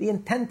 The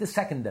intent is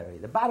secondary.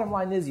 The bottom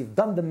line is you've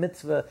done the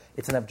mitzvah.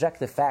 It's an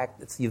objective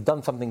fact. You've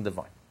done something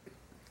divine.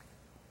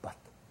 But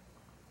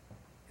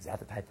is that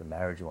the type of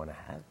marriage you want to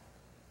have?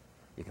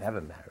 You can have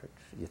a marriage.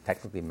 You're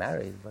technically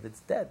married, but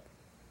it's dead.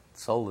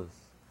 It's soulless.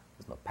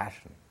 There's no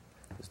passion.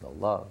 There's no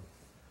love.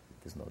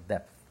 There's no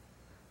depth.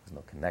 There's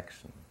no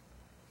connection.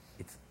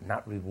 It's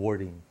not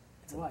rewarding.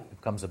 Why? It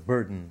becomes a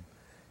burden.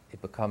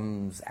 It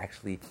becomes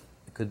actually,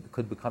 it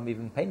could become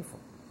even painful.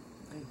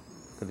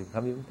 Could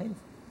become even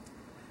painful.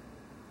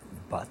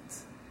 But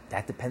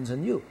that depends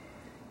on you.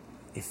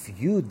 If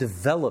you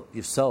develop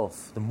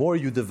yourself, the more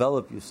you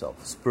develop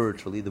yourself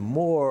spiritually, the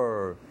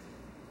more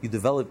you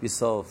develop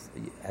yourself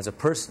as a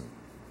person,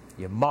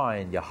 your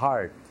mind, your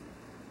heart,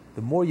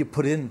 the more you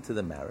put into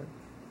the marriage,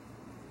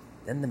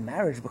 then the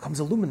marriage becomes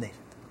illuminated,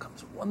 it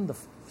becomes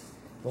wonderful,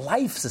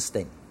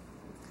 life-sustaining,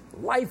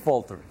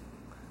 life-altering,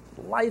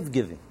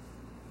 life-giving.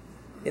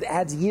 It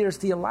adds years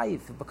to your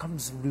life. It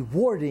becomes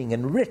rewarding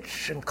and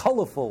rich and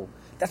colorful.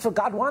 That's what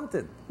God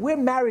wanted. We're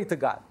married to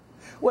God.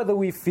 Whether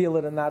we feel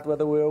it or not,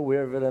 whether we're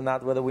aware of it or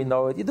not, whether we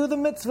know it. You do the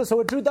mitzvah, so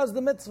a Jew does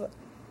the mitzvah.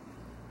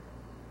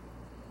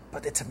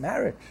 But it's a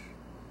marriage.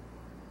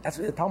 That's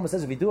what the Talmud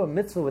says. If you do a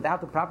mitzvah without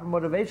the proper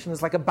motivation,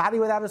 it's like a body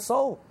without a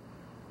soul.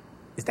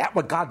 Is that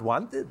what God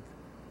wanted?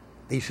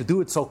 That you should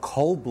do it so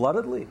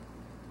cold-bloodedly,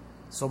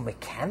 so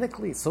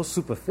mechanically, so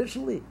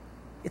superficially?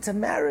 It's a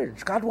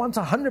marriage. God wants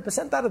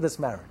 100% out of this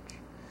marriage.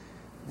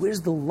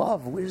 Where's the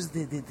love? Where's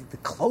the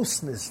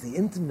closeness, the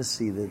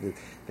intimacy, the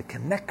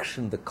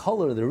connection, the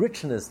color, the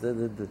richness,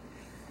 the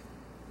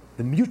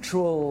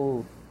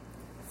mutual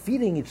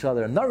feeding each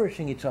other,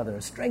 nourishing each other,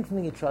 and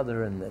strengthening each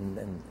other,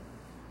 and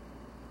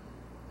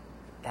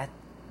that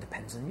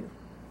depends on you,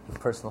 your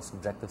personal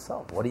subjective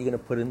self. What are you going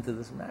to put into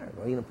this marriage?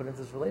 What are you going to put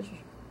into this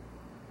relationship?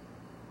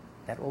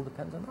 That all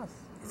depends on us.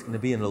 It's going to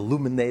be an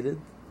illuminated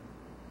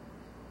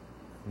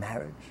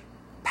marriage,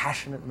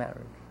 passionate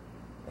marriage,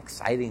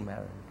 exciting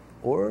marriage,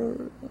 or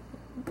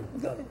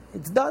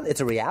it's done.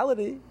 It's a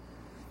reality. You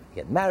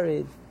get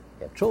married,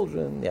 you have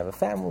children, you have a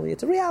family.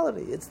 It's a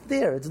reality. It's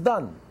there. It's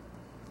done.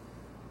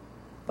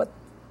 But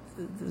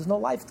there's no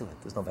life to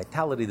it. There's no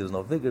vitality. There's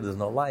no vigor. There's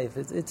no life.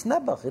 It's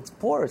nebuch. It's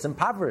poor. It's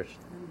impoverished.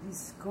 And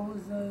this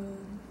causes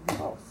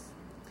divorce.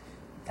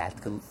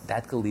 That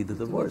could lead to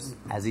divorce.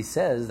 As he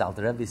says, the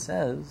Alter Rebbe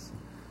says,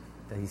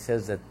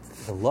 that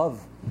the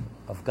love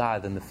of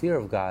God and the fear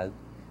of God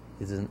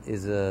is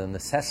a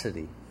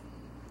necessity.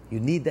 You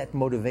need that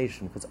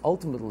motivation, because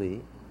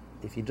ultimately,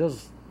 if you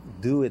just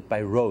do it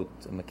by rote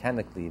and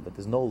mechanically, but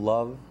there's no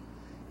love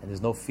and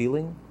there's no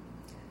feeling,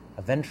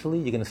 eventually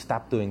you're going to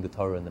stop doing the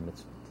Torah and the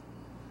mitzvot.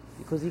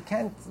 Because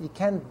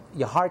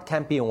your heart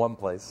can't be in one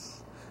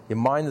place. Your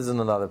mind is in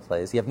another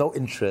place. You have no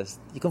interest.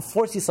 You can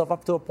force yourself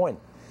up to a point.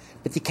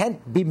 But you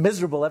can't be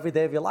miserable every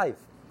day of your life.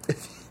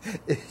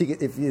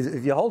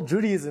 If your whole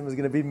Judaism is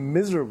going to be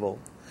miserable,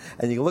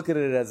 and you can look at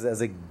it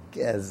as you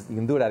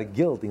can do it out of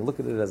guilt, you can look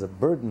at it as a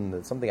burden,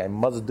 it's something I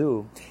must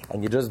do,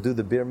 and you just do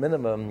the bare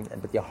minimum,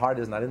 but your heart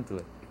is not into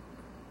it.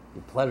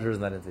 Your pleasure is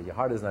not into it. Your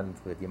heart is not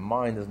into it. Your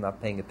mind is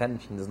not paying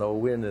attention. There's no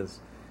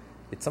awareness.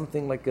 It's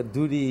something like a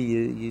duty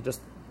you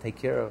just take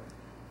care of.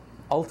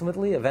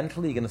 Ultimately,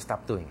 eventually, you're going to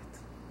stop doing it.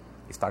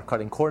 You start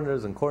cutting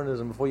corners, and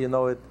before you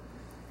know it,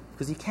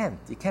 because you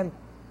can't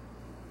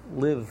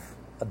live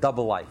a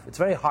double life. It's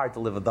very hard to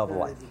live a double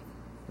life.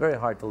 Very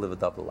hard to live a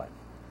double life.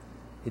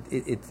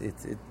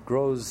 It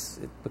grows.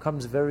 It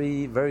becomes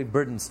very, very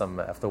burdensome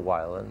after a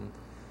while, and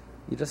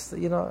you just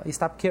you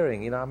stop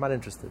caring. I'm not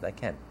interested. I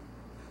can't.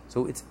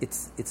 So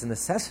it's a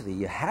necessity.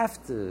 You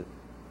have to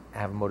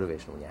have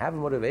motivation. When you have a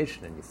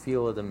motivation and you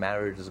feel that the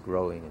marriage is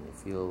growing, and you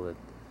feel that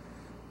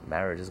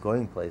marriage is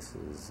going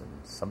places,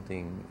 and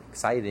something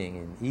exciting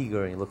and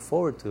eager, and you look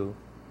forward to,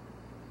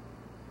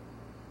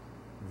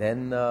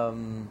 then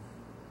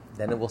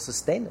it will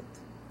sustain it.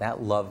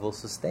 That love will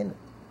sustain it.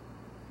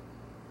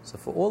 So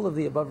for all of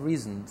the above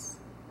reasons,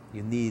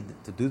 you need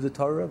to do the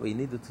Torah, but you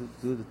need to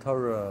do the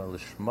Torah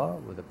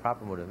lishma, with the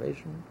proper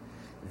motivation.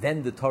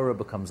 Then the Torah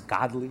becomes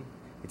godly.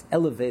 It's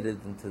elevated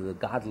into the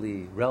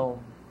godly realm,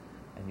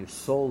 and your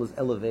soul is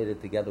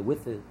elevated together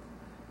with it.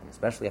 And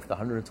especially after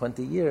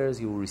 120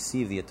 years, you will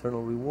receive the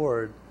eternal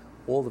reward,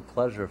 all the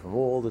pleasure from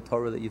all the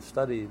Torah that you've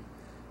studied.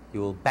 You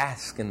will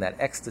bask in that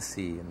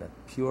ecstasy and that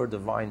pure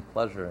divine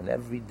pleasure, and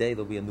every day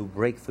there'll be a new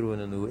breakthrough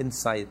and a new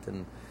insight,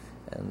 and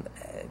And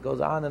it goes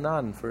on and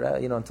on for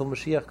until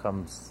Mashiach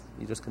comes.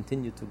 You just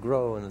continue to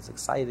grow, and it's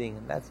exciting,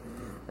 and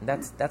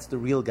that's the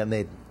real Gan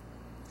Eden.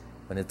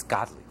 When it's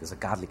godly, there's a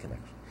godly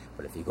connection.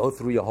 But if you go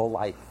through your whole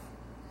life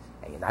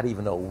and you're not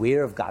even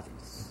aware of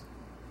godliness,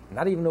 you're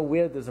not even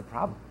aware there's a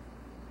problem.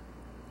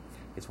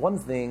 It's one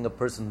thing a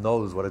person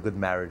knows what a good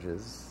marriage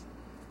is,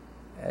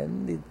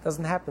 and it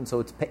doesn't happen, so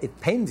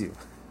it pains you.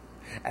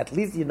 At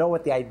least you know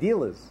what the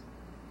ideal is.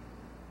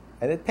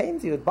 And it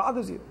pains you, it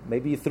bothers you.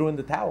 Maybe you threw in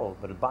the towel,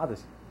 but it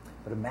bothers you.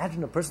 But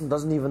imagine a person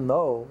doesn't even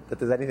know that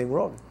there's anything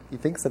wrong. He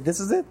thinks that this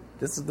is it.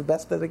 This is the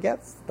best that it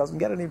gets. It doesn't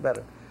get any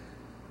better.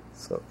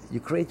 So you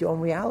create your own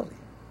reality.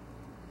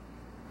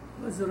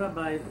 Was the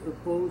rabbi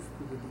opposed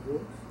to the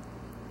divorce?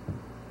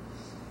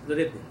 The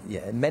Rebbe?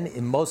 Yeah,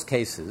 in most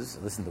cases,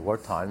 listen, there were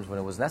times when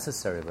it was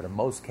necessary, but in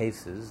most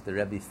cases, the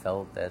Rebbe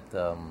felt that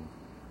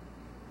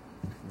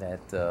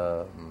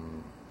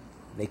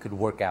they could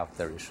work out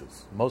their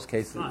issues. Most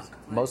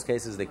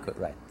cases they could,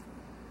 right.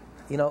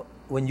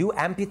 When you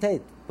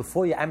amputate,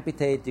 before you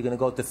amputate, you're going to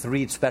go to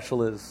 3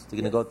 specialists,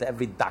 you're going to go to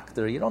every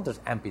doctor. You don't just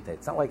amputate.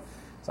 It's not like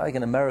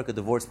in America,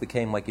 divorce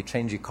became like you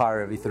change your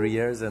car every 3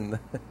 years and,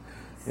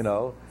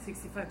 65%.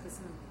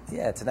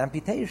 Yeah, it's an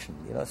amputation,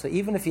 So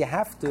even if you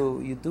have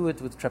to, you do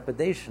it with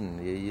trepidation.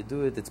 You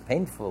do it, it's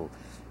painful.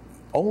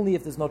 Only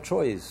if there's no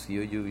choice.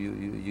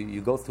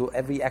 You go through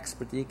every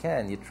expert you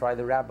can. You try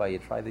the rabbi, you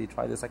try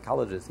the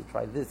psychologist, you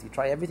try this, you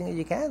try everything that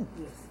you can.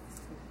 Yes.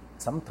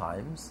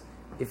 Sometimes,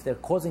 if they're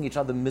causing each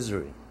other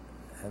misery,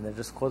 and they're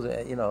just causing,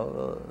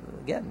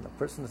 again, a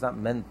person is not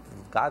meant,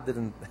 God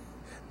didn't,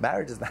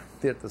 marriage is not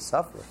there to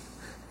suffer.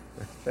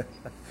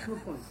 No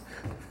point.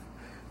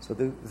 So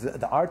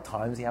there are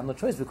times you have no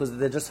choice because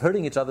they're just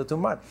hurting each other too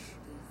much.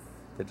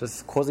 They're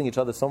just causing each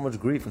other so much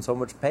grief and so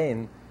much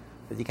pain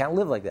that you can't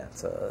live like that.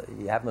 So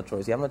you have no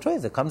choice. You have no choice.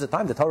 There comes a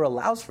time, the Torah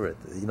allows for it.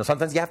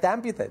 Sometimes you have to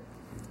amputate.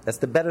 That's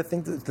the better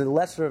thing, the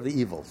lesser of the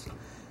evils.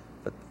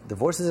 But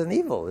divorce is an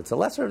evil. It's a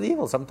lesser of the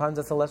evil. Sometimes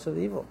that's a lesser of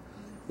the evil.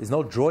 There's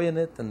no joy in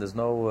it, and there's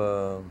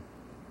no...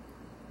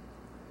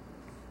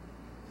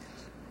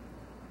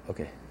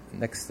 Okay,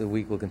 next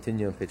week we'll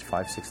continue on page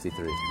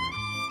 563.